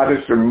time, God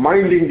is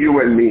reminding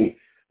you and me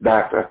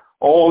that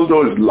all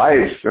those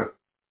lives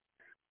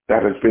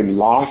that has been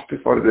lost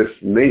for this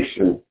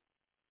nation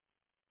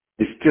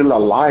is still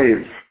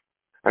alive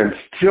and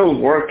still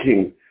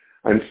working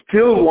and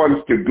still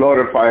wants to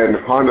glorify and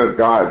honor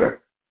God.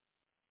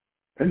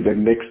 And the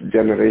next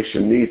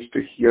generation needs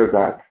to hear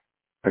that.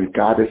 And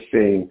God is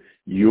saying,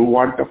 you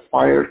want the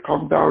fire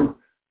come down?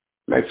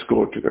 Let's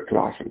go to the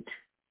closet.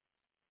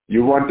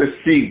 You want to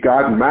see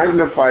God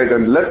magnified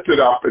and lifted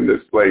up in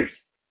this place?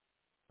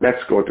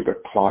 Let's go to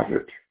the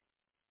closet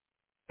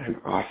and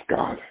ask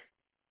God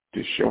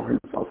to show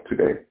Himself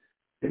today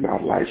in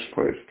our lives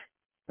first,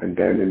 and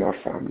then in our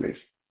families,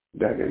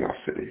 then in our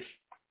cities.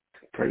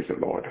 Praise the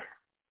Lord.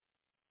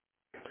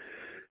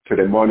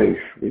 Today morning,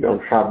 we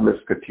don't have Miss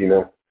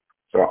Katina,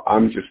 So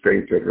I'm just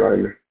going to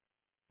run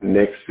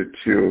next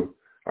to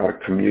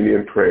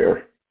communion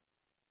prayer.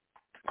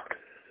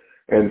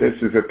 And this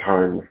is a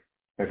time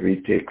that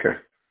we take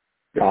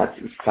God's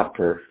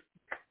supper.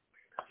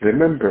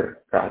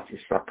 Remember God's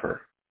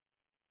supper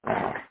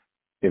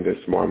in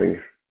this morning.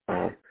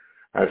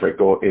 As I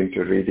go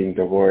into reading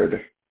the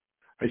Word,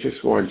 I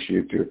just want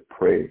you to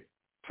pray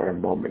for a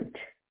moment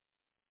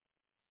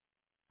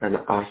and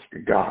ask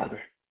God.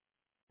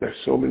 There's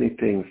so many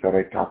things that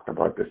I talked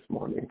about this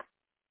morning.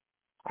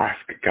 Ask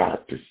God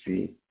to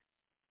see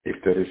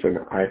if there is an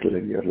idol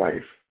in your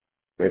life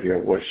where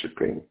you're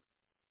worshiping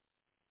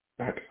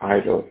that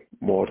idol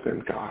more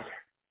than God.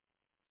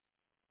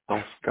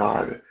 Ask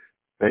God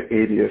the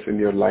areas in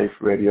your life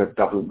where you're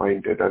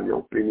double-minded and you're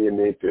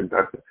opinionated,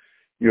 that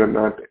you're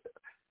not,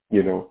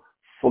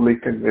 fully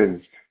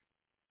convinced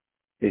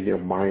in your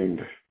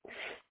mind.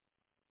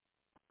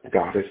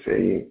 God is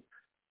saying,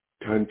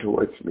 turn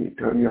towards me,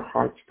 turn your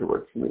hearts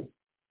towards me.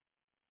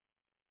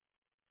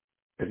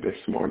 And this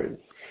morning,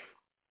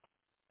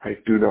 I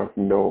do not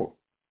know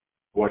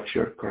what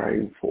you're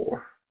crying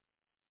for.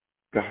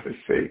 God is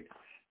saying,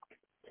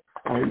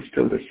 I am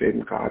still the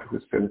same God who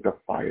sent the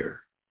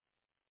fire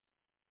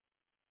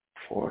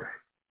for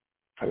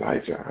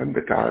Elijah. I'm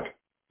the God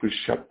who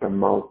shut the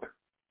mouth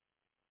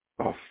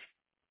of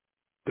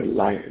the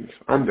lions.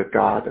 I'm the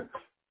God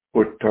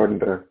who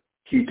turned the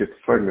heated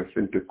furnace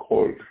into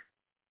cold.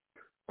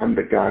 I'm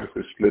the God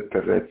who split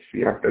the Red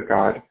Sea. I'm the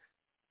God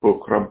who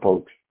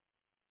crumpled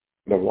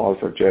the walls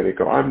of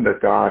Jericho. I'm the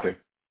God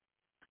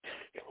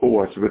who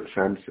was with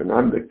Samson.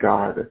 I'm the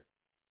God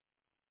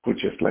who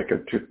just like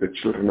took the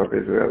children of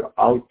Israel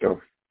out of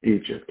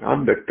Egypt.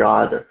 I'm the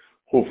God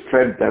who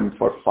fed them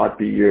for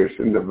 40 years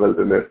in the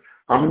wilderness.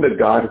 I'm the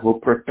God who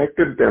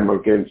protected them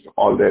against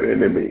all their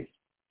enemies.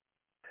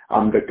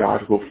 I'm the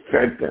God who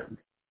fed them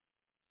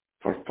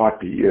for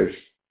 40 years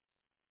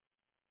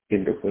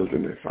in the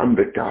wilderness. I'm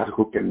the God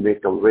who can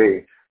make a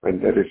way when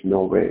there is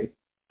no way.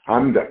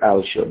 I'm the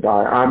El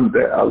Shaddai. I'm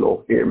the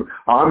Elohim.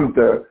 I'm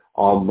the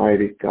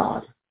Almighty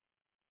God.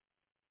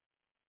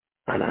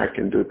 And I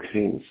can do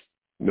things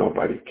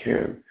nobody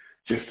can.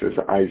 Just as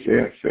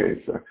Isaiah says,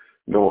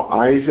 no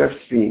eyes have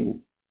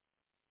seen,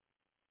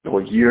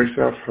 no ears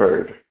have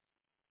heard,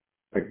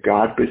 a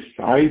God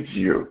besides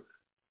you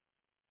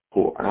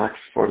who acts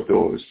for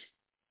those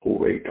who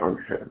wait on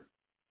him.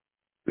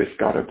 This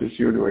God of this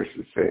universe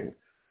is saying,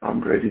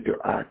 I'm ready to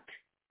act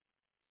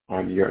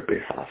on your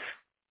behalf.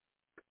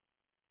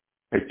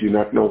 I do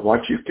not know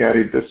what you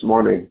carried this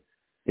morning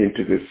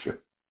into this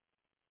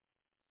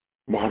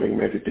morning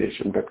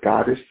meditation, but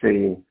God is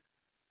saying,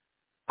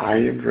 I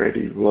am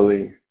ready,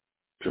 willing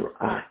to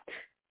act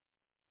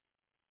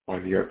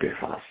on your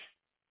behalf.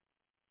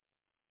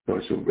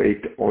 Those who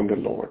wait on the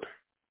Lord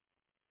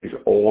is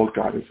all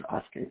God is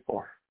asking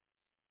for.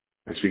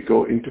 As we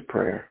go into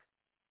prayer,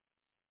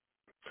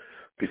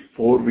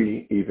 before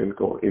we even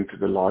go into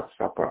the Lord's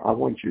Supper, I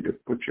want you to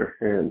put your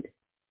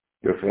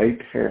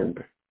right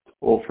hand,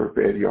 over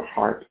where your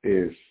heart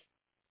is.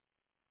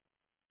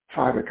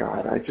 Father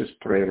God, I just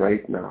pray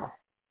right now,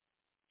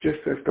 just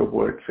as the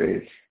word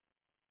says,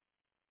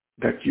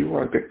 that you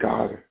are the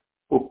God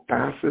who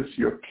passes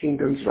your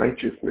kingdom's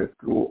righteousness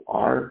through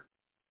our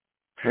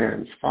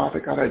hands. Father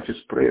God, I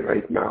just pray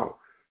right now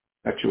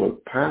that you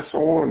will pass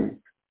on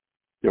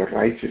your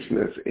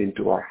righteousness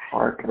into our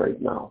heart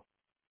right now.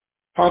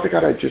 Father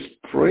God, I just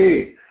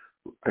pray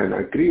and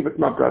agree with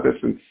my brothers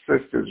and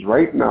sisters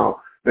right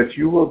now that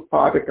you will,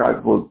 Father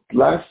God, will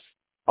bless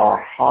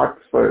our heart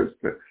first.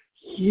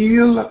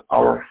 Heal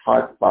our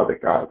heart, Father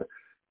God.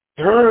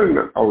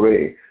 Turn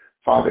away,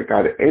 Father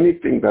God,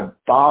 anything that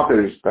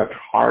bothers that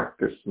heart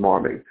this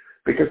morning.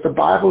 Because the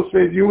Bible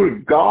says you will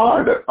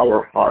guard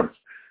our hearts.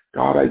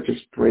 God, I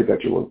just pray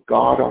that you will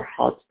guard our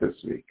hearts this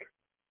week.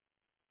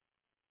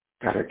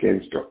 God,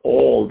 against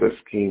all the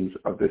schemes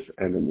of this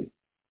enemy.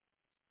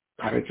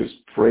 God, I just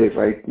pray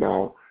right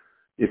now,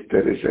 if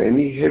there is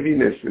any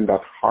heaviness in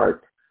that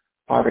heart,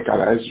 Father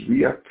God, as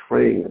we are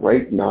praying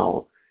right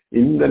now,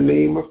 in the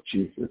name of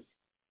Jesus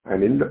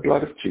and in the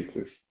blood of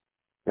Jesus,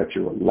 that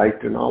you will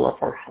lighten all of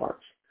our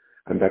hearts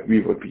and that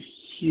we will be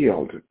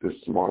healed this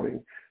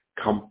morning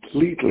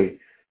completely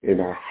in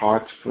our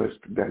hearts first,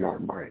 then our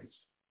minds.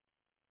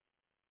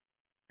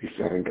 We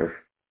surrender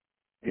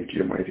into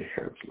your mighty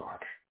hands,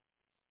 Lord.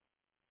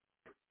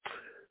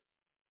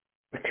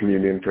 The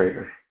communion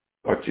prayer.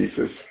 Lord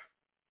Jesus,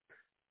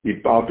 we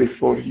bow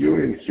before you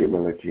in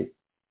humility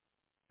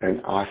and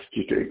ask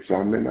you to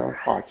examine our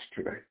hearts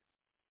today.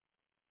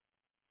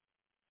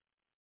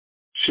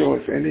 Show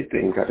us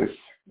anything that is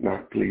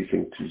not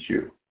pleasing to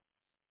you.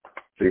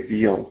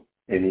 Reveal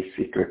any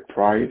secret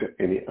pride,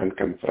 any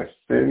unconfessed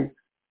sin,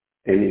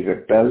 any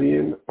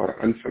rebellion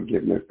or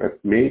unforgiveness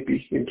that may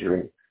be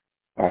hindering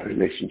our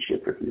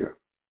relationship with you.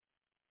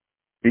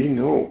 We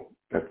know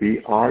that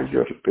we are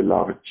your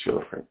beloved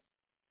children,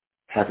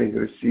 having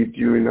received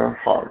you in our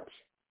hearts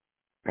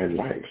and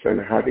lives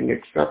and having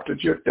accepted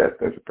your death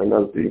as a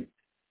penalty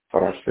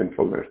for our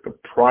sinfulness. The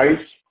price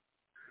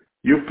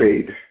you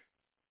paid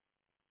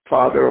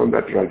Father, on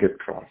that rugged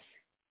cross,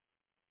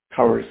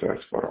 covers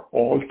us for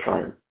all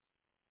time,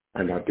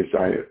 and our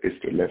desire is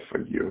to live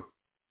for you.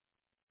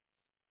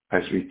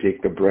 As we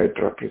take the bread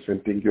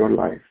representing your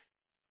life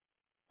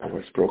that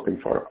was broken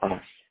for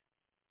us,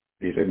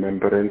 we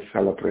remember and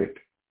celebrate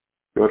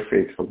your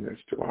faithfulness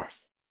to us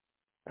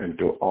and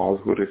to all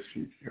who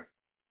receive you.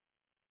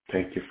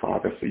 Thank you,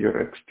 Father, for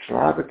your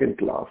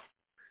extravagant love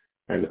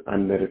and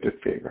unmerited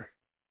favor.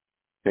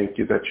 Thank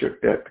you that your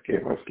death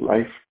gave us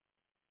life,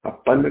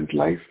 abundant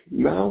life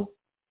now,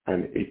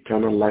 and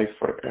eternal life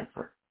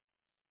forever.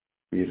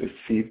 We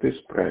receive this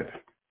bread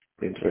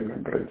in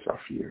remembrance of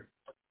you.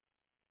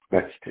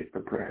 Let's take the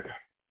bread.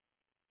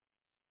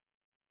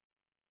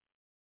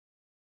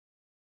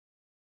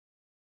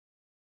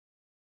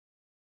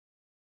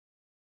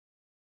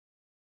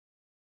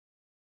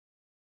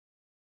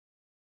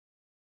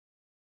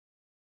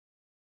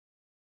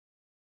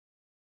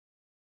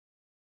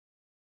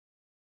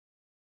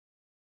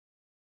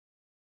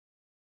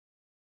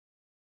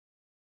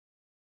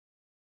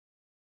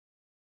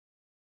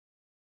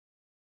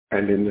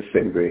 And in the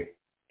same way,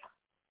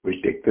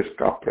 we take this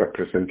cup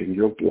representing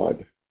your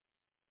blood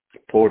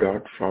poured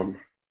out from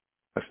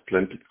a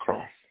splendid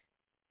cross.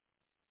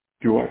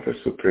 You are the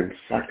supreme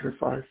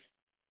sacrifice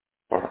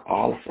for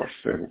all of our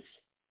sins,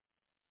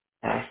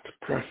 past,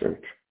 present,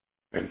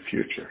 and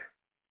future.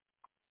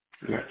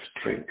 Let's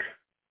drink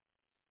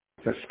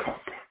this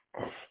cup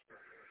of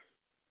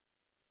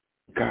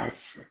God's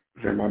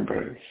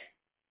remembrance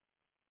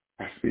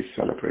as we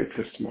celebrate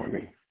this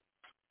morning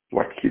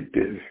what he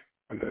did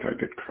on the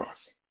rugged cross.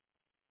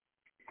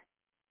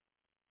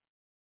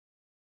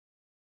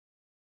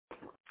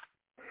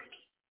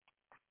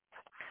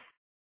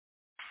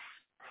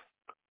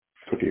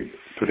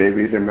 Today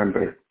we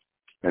remember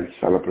and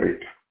celebrate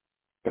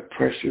the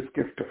precious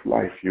gift of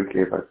life you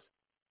gave us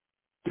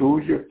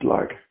through your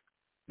blood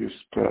you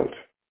spilled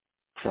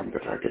from the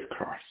rugged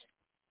cross.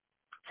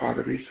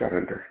 Father, we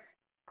surrender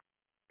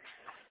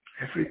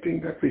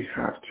everything that we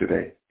have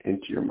today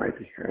into your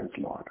mighty hands,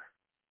 Lord.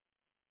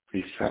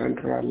 We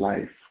surrender our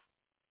life.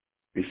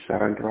 We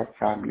surrender our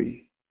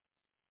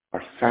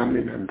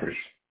family members.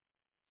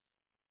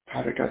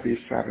 Father God, we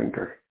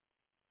surrender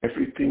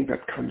everything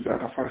that comes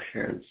out of our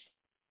hands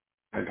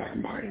and our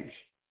minds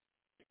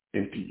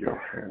into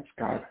your hands,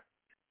 God.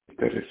 If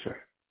there is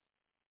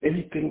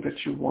anything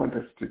that you want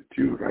us to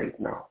do right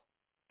now,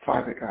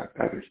 Father God,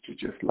 that is to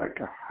just like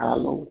a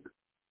hallowed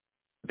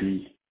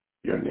be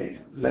your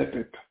name. Let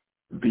it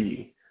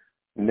be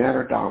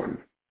narrowed down,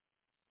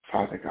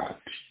 Father God,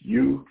 to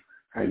you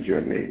and your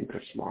name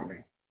this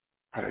morning.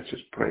 And I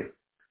just pray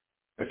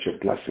that your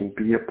blessing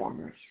be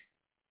upon us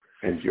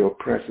and your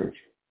presence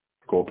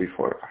go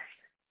before us.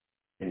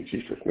 In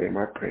Jesus' name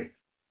I pray,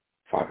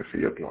 Father, for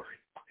your glory.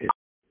 Amen.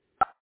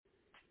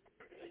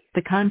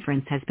 The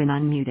conference has been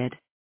unmuted.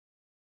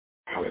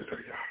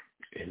 Hallelujah.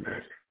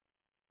 Amen.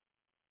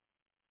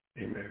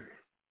 Amen.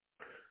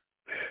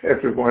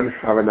 Everyone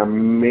have an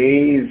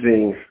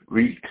amazing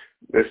week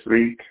this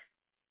week.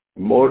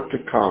 More to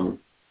come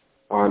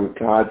on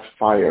God's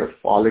fire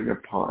falling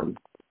upon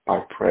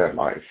our prayer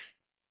life.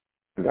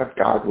 And that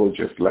God will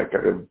just like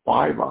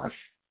revive us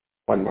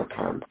one more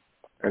time.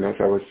 And as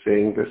I was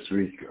saying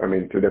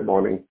today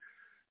morning,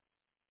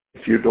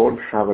 if you don't have